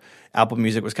iTunes, where Apple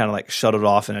Music was kind of like shuttled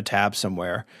off in a tab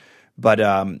somewhere. But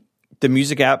the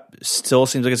music app still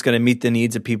seems like it's going to meet the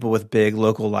needs of people with big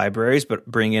local libraries, but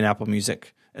bring in Apple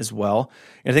Music as well.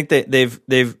 And I think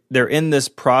they're in this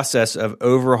process of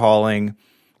overhauling,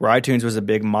 where iTunes was a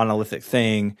big monolithic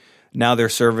thing. Now their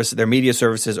media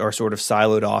services are sort of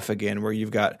siloed off again, where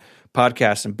you've got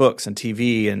podcasts and books and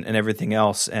TV and everything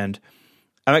else. And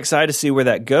I'm excited to see where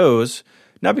that goes,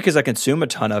 not because I consume a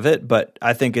ton of it, but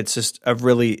I think it's just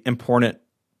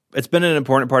it's been an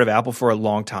important part of Apple for a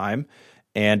long time.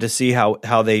 And to see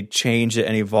how they change it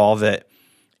and evolve it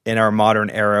in our modern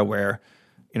era where,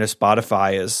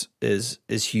 Spotify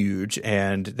is huge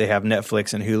and they have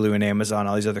Netflix and Hulu and Amazon,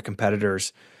 all these other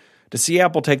competitors. To see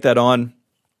Apple take that on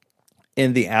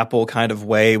in the Apple kind of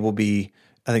way will be,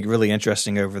 I think, really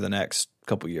interesting over the next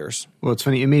couple years. Well, it's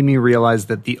funny. It made me realize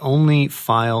that the only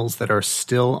files that are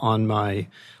still on my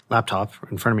laptop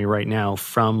in front of me right now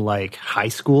from like high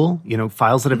school,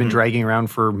 files that have been dragging around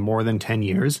for more than 10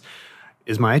 years,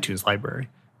 is my iTunes library.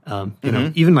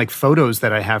 Even like photos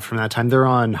that I have from that time, they're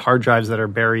on hard drives that are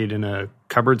buried in a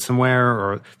cupboard somewhere,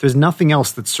 or there's nothing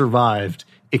else that survived.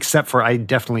 Except for I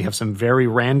definitely have some very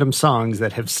random songs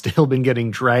that have still been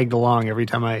getting dragged along every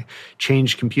time I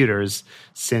change computers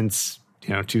since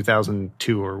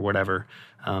 2002 or whatever.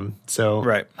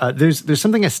 Right. There's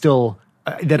something I still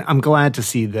that I'm glad to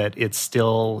see that it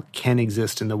still can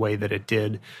exist in the way that it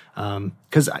did.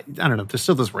 Because I don't know, there's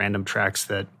still those random tracks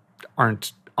that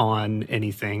aren't on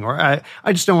anything, or I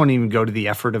just don't want to even go to the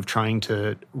effort of trying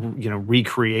to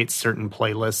recreate certain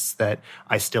playlists that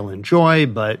I still enjoy,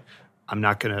 but I'm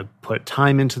not going to put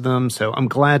time into them. So I'm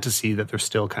glad to see that they're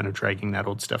still kind of dragging that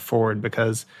old stuff forward,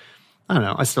 because I don't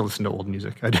know, I still listen to old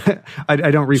music. I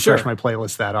don't refresh my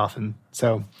playlist that often.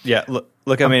 So yeah,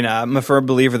 look. I mean, I'm a firm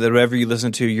believer that whatever you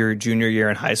listen to your junior year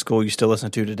in high school, you still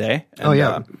listen to today. And,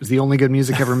 it was the only good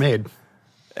music ever made.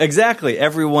 Exactly.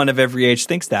 Everyone of every age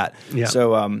thinks that. Yeah.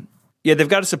 So they've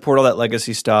got to support all that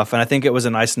legacy stuff, and I think it was a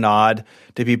nice nod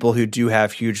to people who do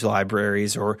have huge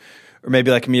libraries, or maybe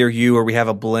like me or you, where we have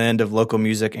a blend of local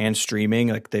music and streaming.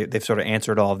 Like they've sort of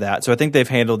answered all of that. So I think they've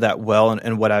handled that well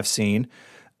in what I've seen.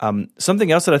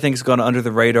 Something else that I think has gone under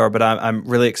the radar, but I'm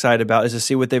really excited about, is to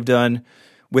see what they've done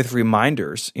with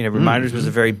Reminders. Reminders was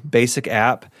a very basic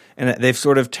app, and they've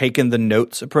sort of taken the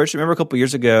Notes approach. Remember a couple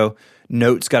years ago,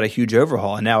 Notes got a huge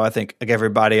overhaul, and now I think like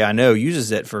everybody I know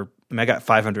uses it for. I got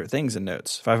 500 things in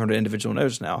Notes, 500 individual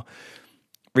notes now.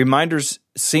 Reminders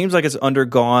seems like it's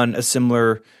undergone a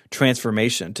similar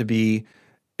transformation to be.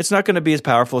 It's not going to be as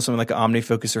powerful as something like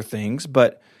OmniFocus or Things,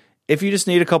 but if you just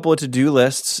need a couple of to-do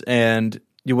lists and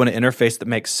you want an interface that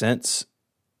makes sense,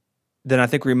 then I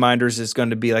think Reminders is going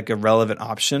to be like a relevant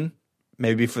option,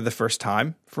 maybe for the first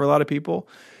time for a lot of people.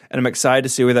 And I'm excited to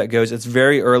see where that goes. It's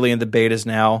very early in the betas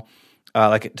now.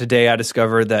 Like today I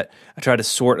discovered that I tried to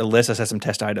sort a list. I set some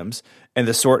test items, and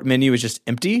the sort menu is just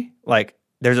empty. Like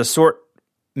there's a sort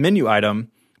menu item,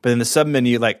 but in the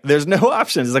sub-menu, like there's no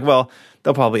options. It's like, well,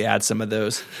 they'll probably add some of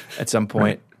those at some point,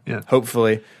 right. Yeah.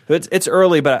 Hopefully. But it's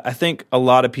early, but I think a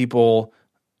lot of people –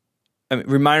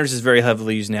 Reminders is very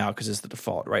heavily used now because it's the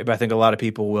default, right? But I think a lot of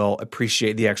people will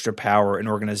appreciate the extra power and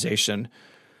organization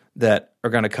that are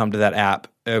going to come to that app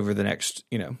over the next,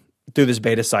 through this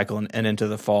beta cycle and into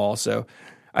the fall. So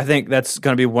I think that's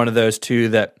going to be one of those two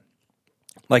that,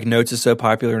 like Notes is so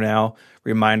popular now,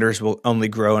 Reminders will only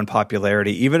grow in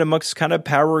popularity, even amongst kind of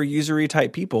power usery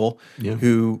type people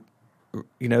who,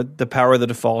 the power of the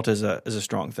default is a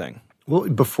strong thing. Well,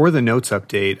 before the Notes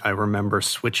update, I remember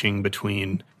switching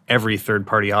between every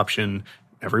third-party option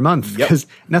every month because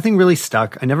nothing really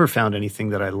stuck. I never found anything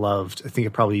that I loved. I think I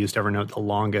probably used Evernote the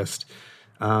longest,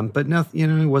 but nothing,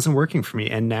 it wasn't working for me.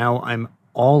 And now I'm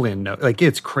all in Note. Like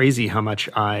it's crazy how much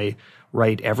I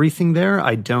write everything there.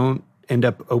 I don't end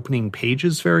up opening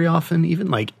pages very often,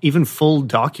 even full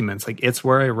documents. Like it's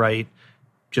where I write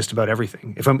just about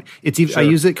everything. I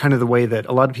use it kind of the way that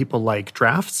a lot of people like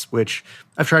drafts, which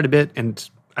I've tried a bit and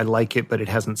I like it, but it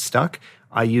hasn't stuck.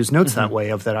 I use Notes that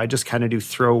way of that. I just kind of do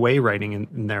throwaway writing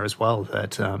in there as well.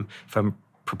 That if I'm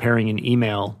preparing an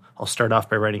email, I'll start off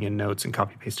by writing in Notes and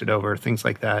copy paste it over, things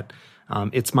like that.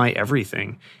 It's my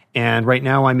everything. And right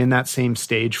now I'm in that same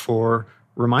stage for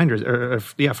reminders,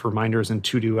 for reminders and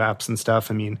to-do apps and stuff.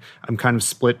 I mean, I'm kind of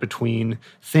split between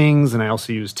things, and I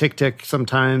also use TickTick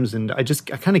sometimes, and I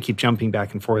kind of keep jumping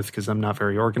back and forth because I'm not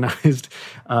very organized.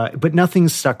 But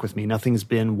nothing's stuck with me. Nothing's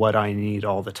been what I need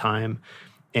all the time.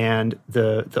 And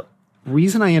the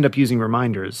reason I end up using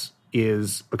reminders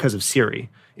is because of Siri.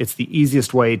 It's the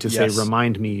easiest way to say,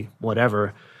 remind me,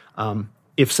 whatever.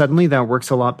 If suddenly that works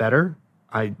a lot better,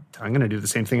 I'm going to do the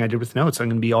same thing I did with Notes. I'm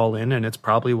going to be all in, and it's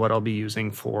probably what I'll be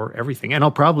using for everything. And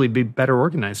I'll probably be better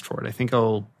organized for it. I think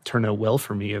it'll turn out well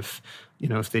for me if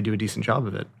they do a decent job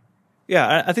of it.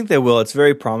 Yeah, I think they will. It's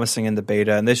very promising in the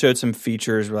beta, and they showed some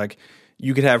features where, like,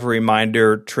 you could have a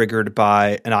reminder triggered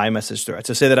by an iMessage thread.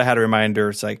 So say that I had a reminder,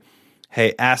 it's like,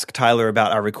 hey, ask Tyler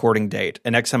about our recording date.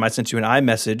 And next time I sent you an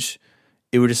iMessage,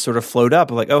 it would just sort of float up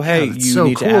like, oh, hey, you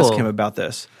need to ask him about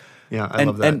this. Yeah, I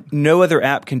love that. And no other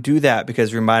app can do that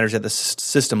because Reminders at the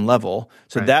system level.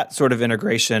 So that sort of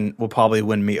integration will probably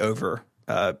win me over,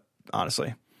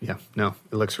 honestly. Yeah, no,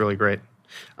 it looks really great.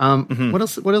 What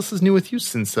else is new with you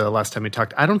since last time we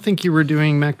talked? I don't think you were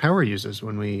doing Mac Power Users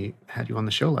when we had you on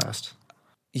the show last.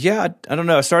 Yeah, I don't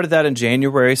know. I started that in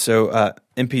January. So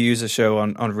MPU is a show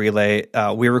on Relay.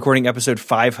 We're recording episode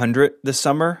 500 this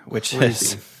summer, which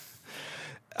is...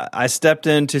 I stepped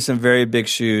into some very big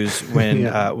shoes when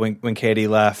when Katie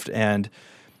left, and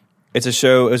it's a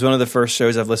show. It was one of the first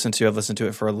shows I've listened to. I've listened to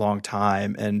it for a long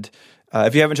time, and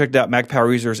if you haven't checked it out, Mac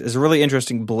Power Users is a really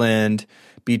interesting blend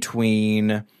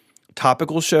between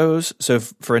topical shows. So,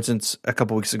 for instance, a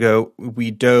couple weeks ago, we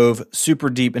dove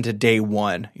super deep into Day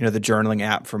One, the journaling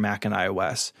app for Mac and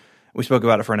iOS. We spoke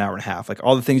about it for an hour and a half, like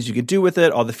all the things you could do with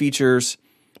it, all the features,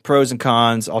 pros and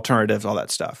cons, alternatives, all that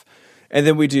stuff. And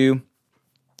then we do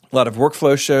a lot of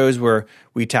workflow shows where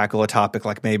we tackle a topic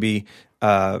like maybe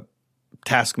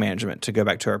task management, to go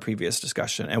back to our previous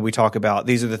discussion. And we talk about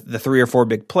these are the 3 or 4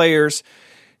 big players.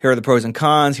 Here are the pros and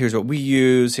cons. Here's what we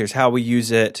use. Here's how we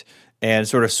use it, and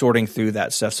sort of sorting through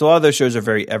that stuff. So a lot of those shows are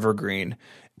very evergreen.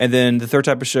 And then the third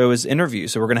type of show is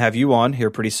interviews. So we're going to have you on here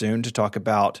pretty soon to talk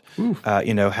about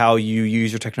how you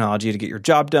use your technology to get your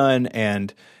job done,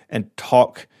 and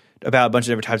talk about a bunch of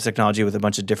different types of technology with a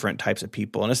bunch of different types of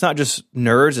people. And it's not just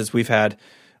nerds. We've had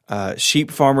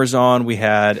sheep farmers on. We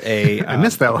had a I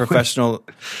missed that professional.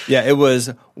 Yeah, it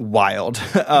was wild.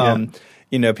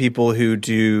 People who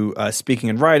do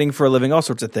speaking and writing for a living, all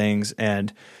sorts of things.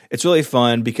 And it's really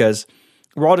fun because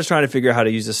we're all just trying to figure out how to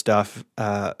use this stuff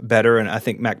better. And I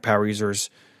think Mac Power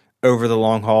Users over the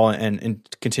long haul and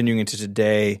continuing into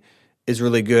today is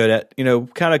really good at,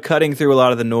 kind of cutting through a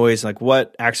lot of the noise, like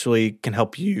what actually can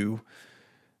help you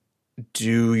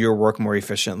do your work more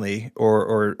efficiently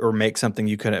or make something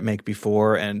you couldn't make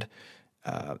before. And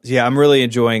yeah, I'm really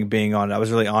enjoying being on it. I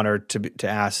was really honored to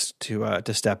ask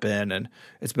to step in, and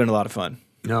it's been a lot of fun.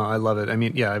 No, I love it. I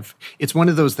mean, yeah, it's one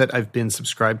of those that I've been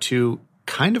subscribed to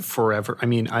kind of forever. I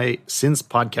mean, since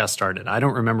podcast started, I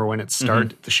don't remember when it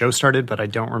started. The show started, but I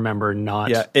don't remember not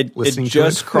listening it to it.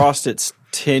 just crossed its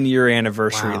 10-year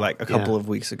anniversary Wow. like a couple of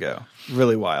weeks ago.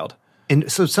 Really wild.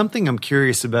 And so something I'm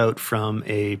curious about from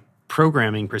a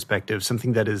programming perspective,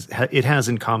 something that it has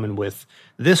in common with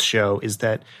this show is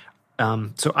that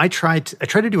so I try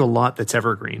to do a lot that's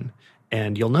evergreen.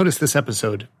 And you'll notice this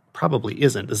episode probably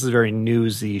isn't. This is a very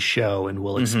newsy show and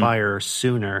will expire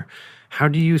sooner. How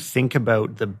do you think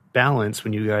about the balance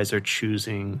when you guys are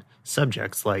choosing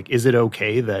subjects? Like, is it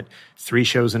okay that 3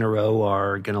 shows in a row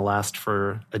are going to last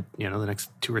for the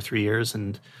next 2 or 3 years,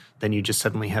 and then you just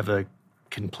suddenly have a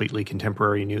completely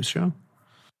contemporary news show?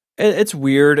 It's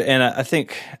weird, and I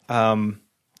think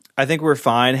we're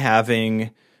fine having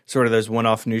sort of those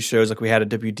one-off news shows like we had a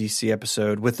WDC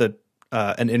episode with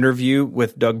an interview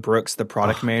with Doug Brooks, the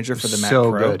product manager for the Mac Pro.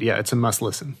 So good. Yeah, it's a must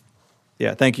listen.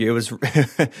 Yeah, thank you. It was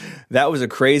that was a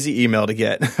crazy email to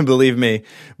get, believe me.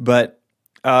 But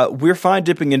we're fine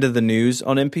dipping into the news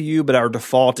on MPU, but our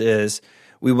default is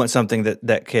we want something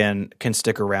that can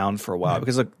stick around for a while.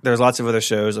 Because look, there's lots of other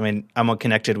shows. I mean, I'm on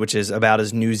Connected, which is about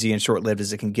as newsy and short-lived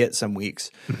as it can get some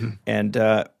weeks. And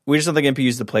we just don't think MPU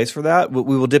is the place for that.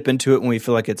 We will dip into it when we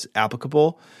feel like it's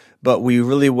applicable, but we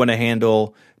really want to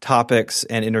handle topics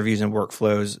and interviews and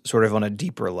workflows sort of on a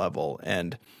deeper level.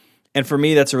 And for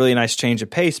me, that's a really nice change of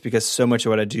pace because so much of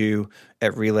what I do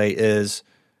at Relay is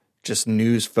just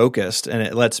news focused, and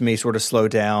it lets me sort of slow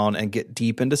down and get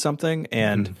deep into something.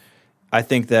 And I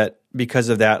think that because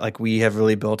of that, like we have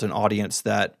really built an audience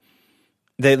that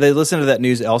they listen to that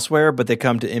news elsewhere, but they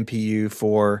come to MPU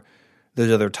for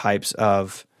those other types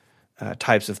of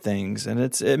things, and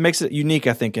it makes it unique,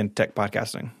 I think, in tech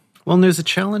podcasting. Well, and there's a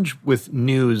challenge with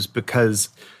news because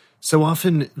so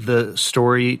often the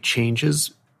story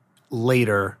changes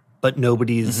later, but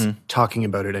nobody's talking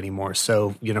about it anymore.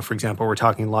 So, for example, we're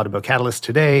talking a lot about Catalyst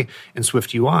today and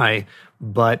Swift UI,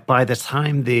 but by the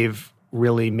time they've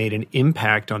really made an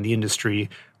impact on the industry,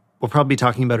 we'll probably be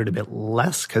talking about it a bit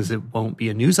less because it won't be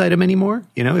a news item anymore.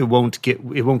 It won't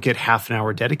get half an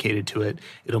hour dedicated to it.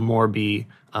 It'll more be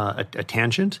a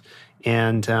tangent.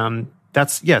 And so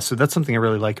that's something I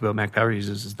really like about Mac Power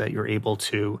Users is that you're able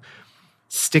to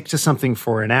stick to something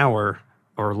for an hour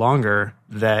or longer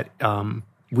that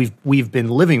we've been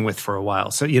living with for a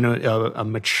while. So, a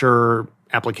mature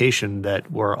application that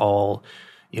we're all,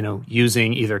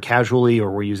 using either casually or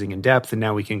we're using in depth, and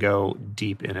now we can go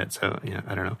deep in it. So,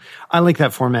 I don't know. I like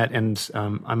that format, and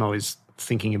I'm always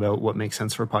thinking about what makes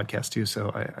sense for a podcast too.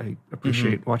 So I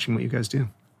appreciate watching what you guys do.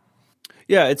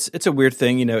 Yeah, it's a weird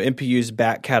thing. MPU's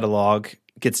back catalog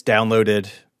gets downloaded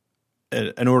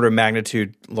an order of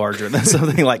magnitude larger than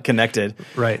something like Connected.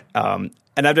 Right.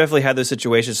 And I've definitely had those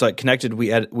situations. So like Connected,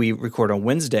 we record on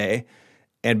Wednesday,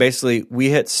 and basically we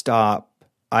hit stop.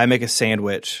 I make a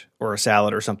sandwich or a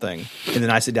salad or something, and then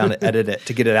I sit down to edit it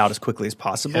to get it out as quickly as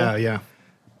possible. Yeah.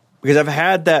 Because I've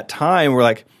had that time where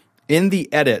like in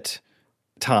the edit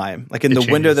time, like in the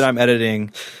window that I'm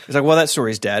editing, it's like, well, that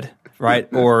story's dead, right?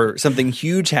 Or something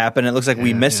huge happened. And it looks like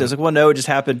we missed it. It's like, well, no, it just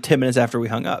happened 10 minutes after we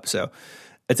hung up. So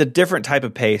it's a different type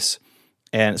of pace.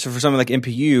 And so for something like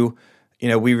MPU,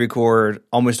 we record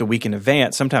almost a week in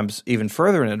advance, sometimes even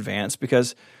further in advance,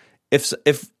 because if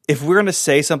we're going to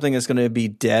say something that's going to be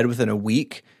dead within a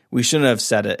week, we shouldn't have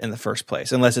said it in the first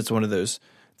place, unless it's one of those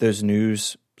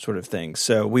news sort of things.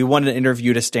 So we want an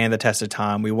interview to stand the test of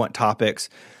time. We want topics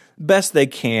best they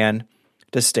can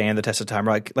to stand the test of time.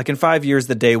 Like in 5 years,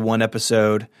 the day one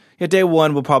episode, day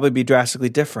one will probably be drastically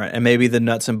different, and maybe the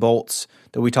nuts and bolts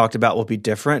that we talked about will be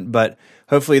different. But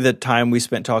hopefully, the time we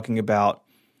spent talking about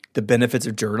the benefits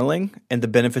of journaling and the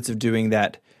benefits of doing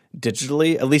that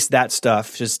digitally, at least that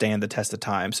stuff should stand the test of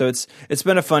time. So it's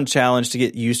been a fun challenge to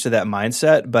get used to that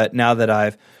mindset, but now that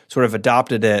I've sort of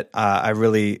adopted it, I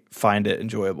really find it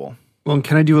enjoyable. Well, and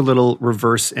can I do a little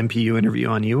reverse MPU interview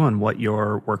on you on what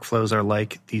your workflows are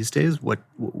like these days? What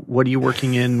are you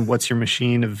working in? What's your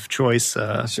machine of choice?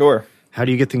 Sure. How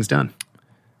do you get things done?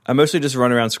 I mostly just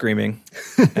run around screaming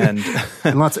and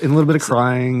and a little bit of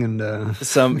crying and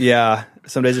some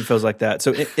days it feels like that.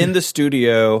 So in the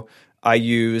studio, I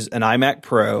use an iMac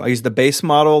Pro. I use the base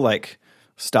model, like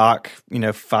stock,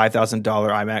 $5,000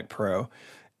 iMac Pro,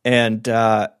 and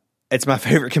it's my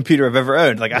favorite computer I've ever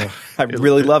owned. Like I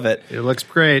really love it. It looks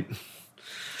great.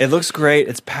 It looks great.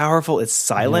 It's powerful. It's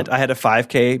silent. I had a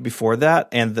 5K before that,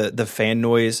 and the fan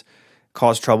noise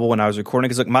caused trouble when I was recording.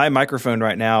 Because my microphone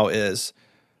right now is,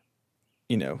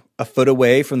 a foot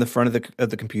away from the front of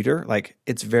the computer. Like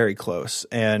it's very close,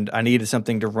 and I needed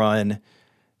something to run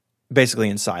basically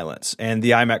in silence. And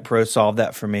the iMac Pro solved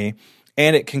that for me.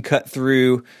 And it can cut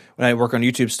through, when I work on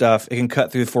YouTube stuff, it can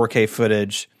cut through 4K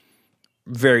footage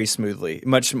very smoothly,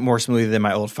 much more smoothly than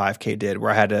my old 5K did, where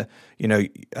I had to,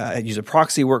 use a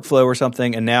proxy workflow or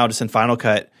something. And now just in Final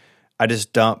Cut, I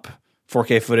just dump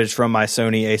 4K footage from my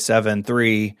Sony A7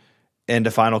 III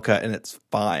into Final Cut, and it's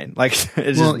fine. Like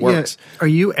it just works. Yeah. Are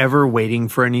you ever waiting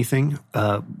for anything?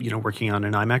 Working on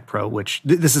an iMac Pro, which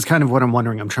this is kind of what I'm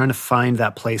wondering. I'm trying to find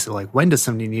that place of like, when does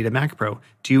somebody need a Mac Pro?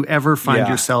 Do you ever find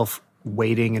yourself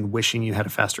waiting and wishing you had a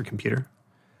faster computer?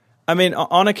 I mean,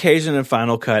 on occasion in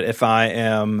Final Cut, if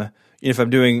I'm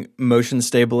doing motion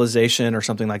stabilization or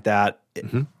something like that,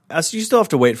 you still have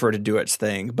to wait for it to do its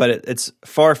thing, but it's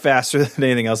far faster than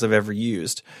anything else I've ever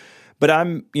used. But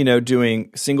I'm,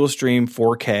 doing single stream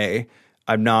 4K.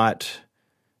 I'm not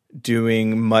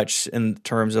doing much in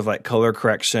terms of like color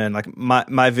correction. Like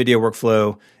my video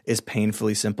workflow is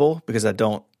painfully simple because I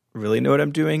don't really know what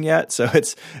I'm doing yet. So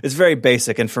it's very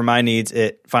basic. And for my needs,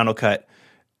 Final Cut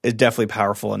is definitely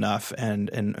powerful enough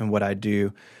and what I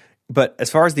do. But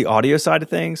as far as the audio side of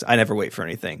things, I never wait for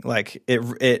anything. Like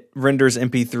it renders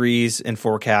MP3s in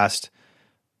Forecast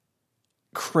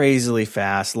crazily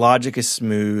fast. Logic is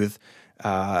smooth.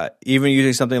 Even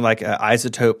using something like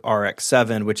Isotope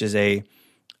RX7, which is a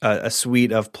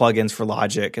suite of plugins for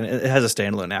Logic, and it has a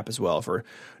standalone app as well for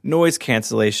noise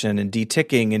cancellation and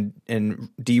deticking and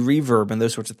de-reverb and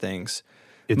those sorts of things.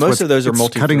 Most of those are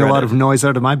multi-threaded. Cutting a lot of noise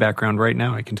out of my background right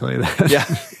now, I can tell you that.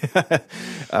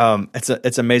 Yeah. It's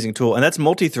an amazing tool. And that's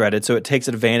multi-threaded, so it takes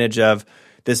advantage of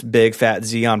this big fat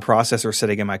Xeon processor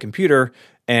sitting in my computer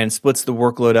and splits the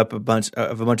workload up a bunch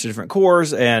of different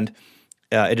cores, and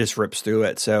it just rips through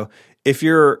it. So if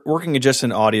you're working just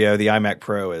in audio, the iMac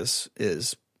Pro is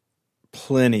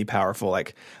plenty powerful.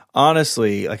 Like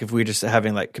honestly, like if we're just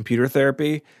having like computer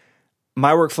therapy,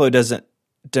 my workflow doesn't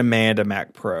demand a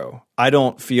Mac Pro. I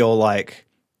don't feel like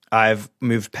I've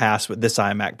moved past what this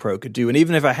iMac Pro could do. And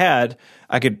even if I had,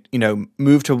 I could,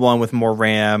 move to one with more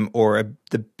RAM or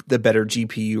the better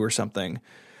GPU or something.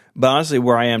 But honestly,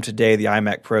 where I am today, the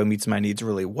iMac Pro meets my needs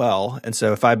really well. And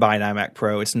so if I buy an iMac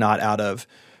Pro, it's not out of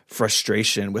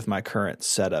frustration with my current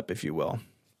setup, if you will.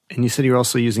 And you said you're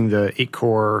also using the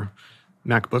 8-core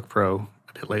MacBook Pro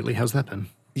a bit lately. How's that been?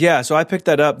 Yeah, so I picked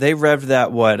that up. They revved that,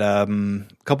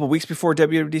 a couple weeks before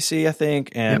WWDC, I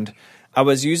think. And I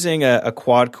was using a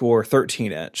quad-core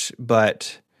 13-inch,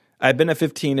 but I've been a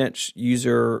 15-inch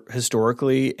user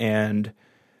historically, and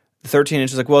the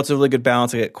 13-inch is like, well, it's a really good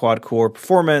balance. I get quad-core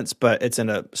performance, but it's in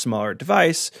a smaller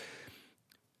device.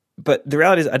 But the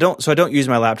reality is I don't use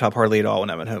my laptop hardly at all when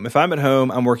I'm at home. If I'm at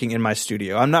home, I'm working in my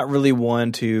studio. I'm not really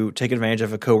one to take advantage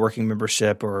of a co-working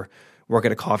membership or work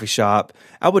at a coffee shop.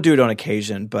 I will do it on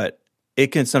occasion, but it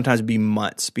can sometimes be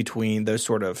months between those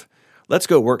sort of, let's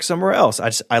go work somewhere else.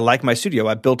 I like my studio.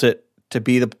 I built it to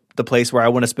be the place where I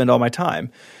want to spend all my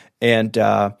time. And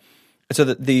so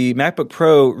the MacBook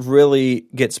Pro really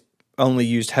gets only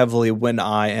used heavily when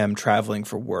I am traveling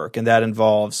for work. And that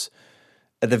involves,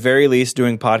 at the very least,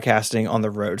 doing podcasting on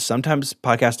the road, sometimes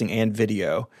podcasting and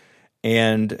video.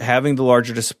 And having the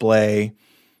larger display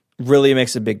really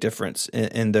makes a big difference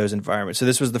in those environments. So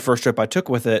this was the first trip I took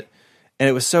with it, and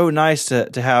it was so nice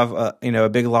to have a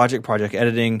big Logic project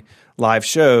editing live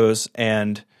shows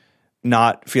and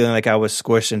not feeling like I was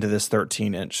squished into this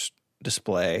 13-inch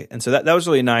display. And so that was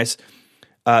really nice.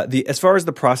 As far as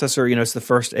the processor, it's the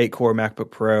first 8-core MacBook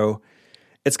Pro.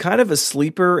 It's kind of a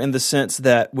sleeper in the sense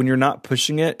that when you're not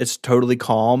pushing it, it's totally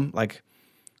calm. Like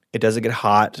it doesn't get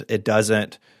hot. It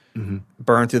doesn't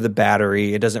burn through the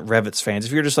battery. It doesn't rev its fans.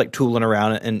 If you're just like tooling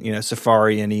around in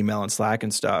Safari and email and Slack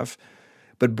and stuff.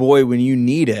 But boy, when you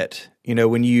need it,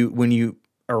 when you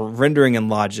are rendering in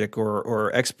Logic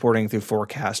or exporting through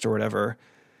Forecast or whatever,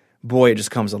 boy, it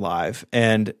just comes alive.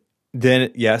 And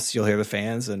then, yes, you'll hear the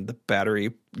fans and the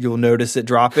battery. You'll notice it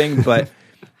dropping, but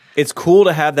it's cool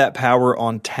to have that power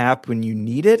on tap when you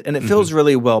need it, and it feels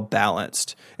really well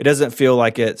balanced. It doesn't feel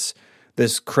like it's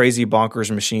this crazy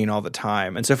bonkers machine all the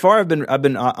time. And so far, I've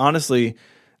been honestly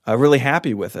really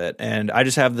happy with it. And I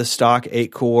just have the stock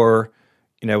 8-core,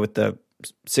 with the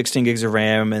 16 gigs of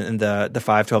RAM and the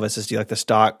 512 SSD, like the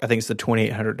stock. I think it's the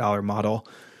 $2,800 model,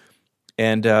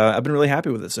 and I've been really happy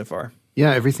with it so far.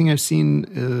 Yeah, everything I've seen,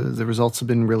 the results have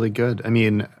been really good. I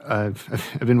mean, I've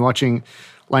been watching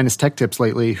Linus Tech Tips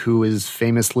lately, who is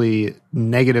famously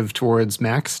negative towards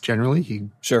Macs generally. He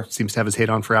seems to have his hate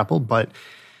on for Apple, but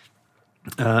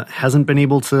hasn't been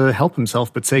able to help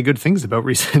himself but say good things about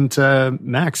recent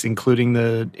Macs, including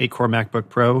the 8-core MacBook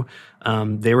Pro.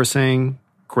 They were saying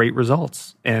great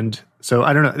results. And so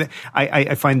I don't know.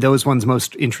 I find those ones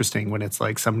most interesting when it's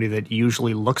like somebody that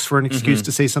usually looks for an excuse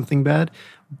to say something bad.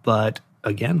 But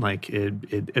again, like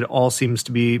it all seems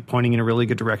to be pointing in a really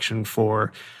good direction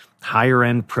for higher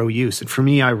end pro use. And for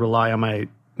me, I rely on my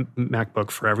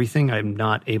MacBook for everything. I'm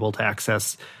not able to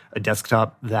access a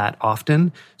desktop that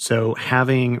often. So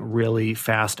having really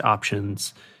fast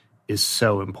options is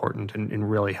so important and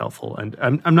really helpful. And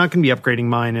I'm not going to be upgrading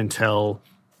mine until,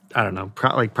 I don't know,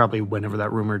 probably whenever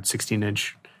that rumored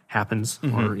 16-inch happens,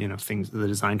 or the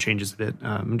design changes a bit.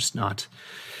 I'm just not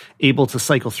able to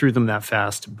cycle through them that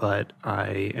fast, but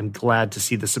I am glad to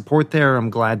see the support there. I'm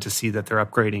glad to see that they're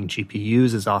upgrading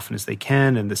GPUs as often as they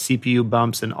can, and the CPU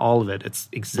bumps and all of it. It's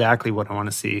exactly what I want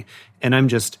to see. And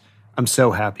I'm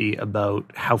so happy about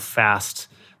how fast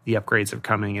the upgrades are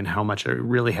coming and how much I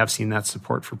really have seen that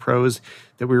support for pros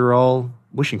that we were all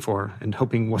wishing for and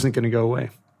hoping wasn't going to go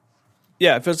away.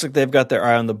 Yeah, it feels like they've got their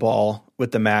eye on the ball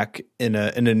with the Mac in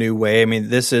a new way. I mean,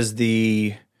 this is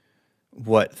the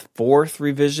fourth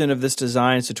revision of this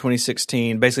design. So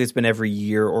 2016. Basically, it's been every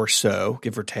year or so,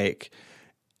 give or take.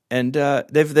 And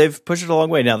they've pushed it a long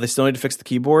way. Now they still need to fix the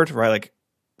keyboard, right? Like,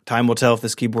 time will tell if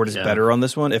this keyboard is better on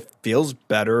this one. It feels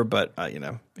better, but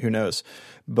who knows?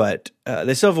 But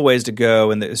they still have a ways to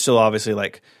go, and there's still obviously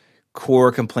like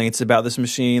core complaints about this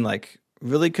machine, like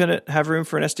really couldn't have room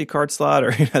for an SD card slot,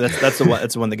 or that's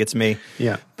the one that gets me.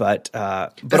 Yeah, but all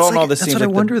in all, this seems like. That's what I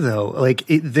wonder though. Like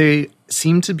they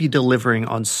seem to be delivering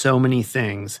on so many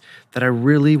things that I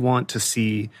really want to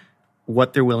see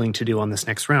what they're willing to do on this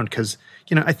next round, because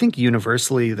I think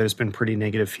universally there's been pretty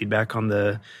negative feedback on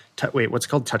the what's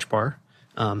called Touch Bar.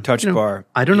 Touch Bar.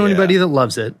 I don't know anybody that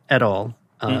loves it at all.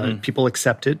 People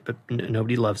accept it, but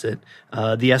nobody loves it.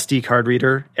 The SD card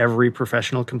reader, every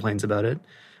professional complains about it.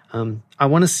 I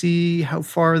want to see how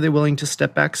far they're willing to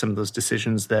step back some of those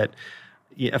decisions that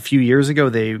a few years ago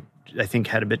they, I think,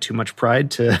 had a bit too much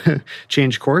pride to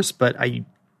change course, but I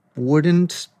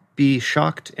wouldn't be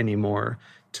shocked anymore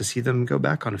to see them go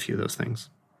back on a few of those things.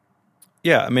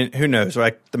 Yeah, I mean, who knows?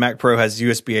 Right? The Mac Pro has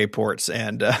USB-A ports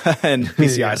and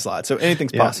PCI slots, so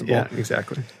anything's possible. Yeah,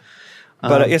 exactly.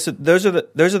 But so those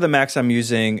are the Macs I'm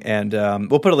using, and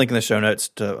we'll put a link in the show notes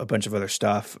to a bunch of other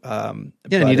stuff. And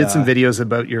you did some videos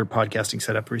about your podcasting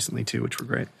setup recently too, which were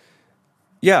great.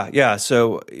 Yeah.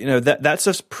 So that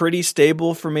stuff's pretty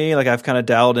stable for me. Like I've kind of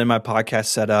dialed in my podcast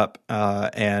setup,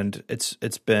 and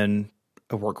it's been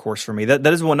a workhorse for me. That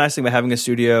is one nice thing about having a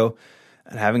studio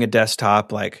and having a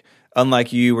desktop. Like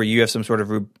unlike you, where you have some sort of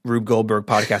Rube Goldberg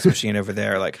podcast machine over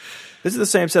there, like. This is the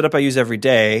same setup I use every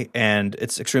day, and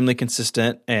it's extremely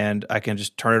consistent, and I can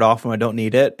just turn it off when I don't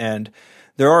need it. And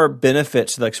there are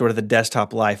benefits to like sort of the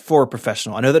desktop life for a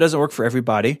professional. I know that doesn't work for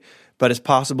everybody, but it's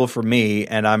possible for me,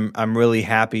 and I'm really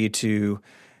happy to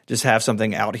just have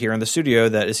something out here in the studio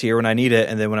that is here when I need it,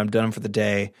 and then when I'm done for the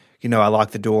day, I lock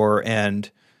the door and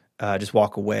just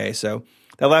walk away. So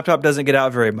that laptop doesn't get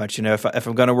out very much. If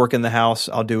I'm going to work in the house,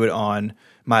 I'll do it on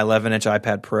my 11-inch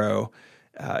iPad Pro.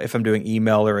 If I'm doing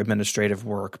email or administrative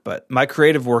work, but my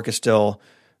creative work is still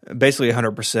basically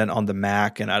 100% on the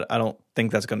Mac, and I don't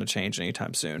think that's going to change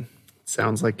anytime soon.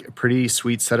 Sounds like a pretty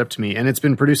sweet setup to me, and it's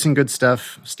been producing good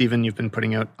stuff. Stephen, you've been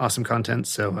putting out awesome content,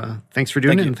 so thanks for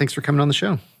doing it, and thanks for coming on the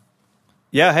show.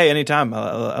 Yeah, hey, anytime.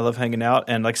 I love hanging out,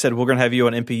 and like I said, we're going to have you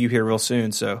on MPU here real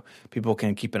soon, so people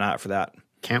can keep an eye out for that.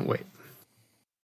 Can't wait.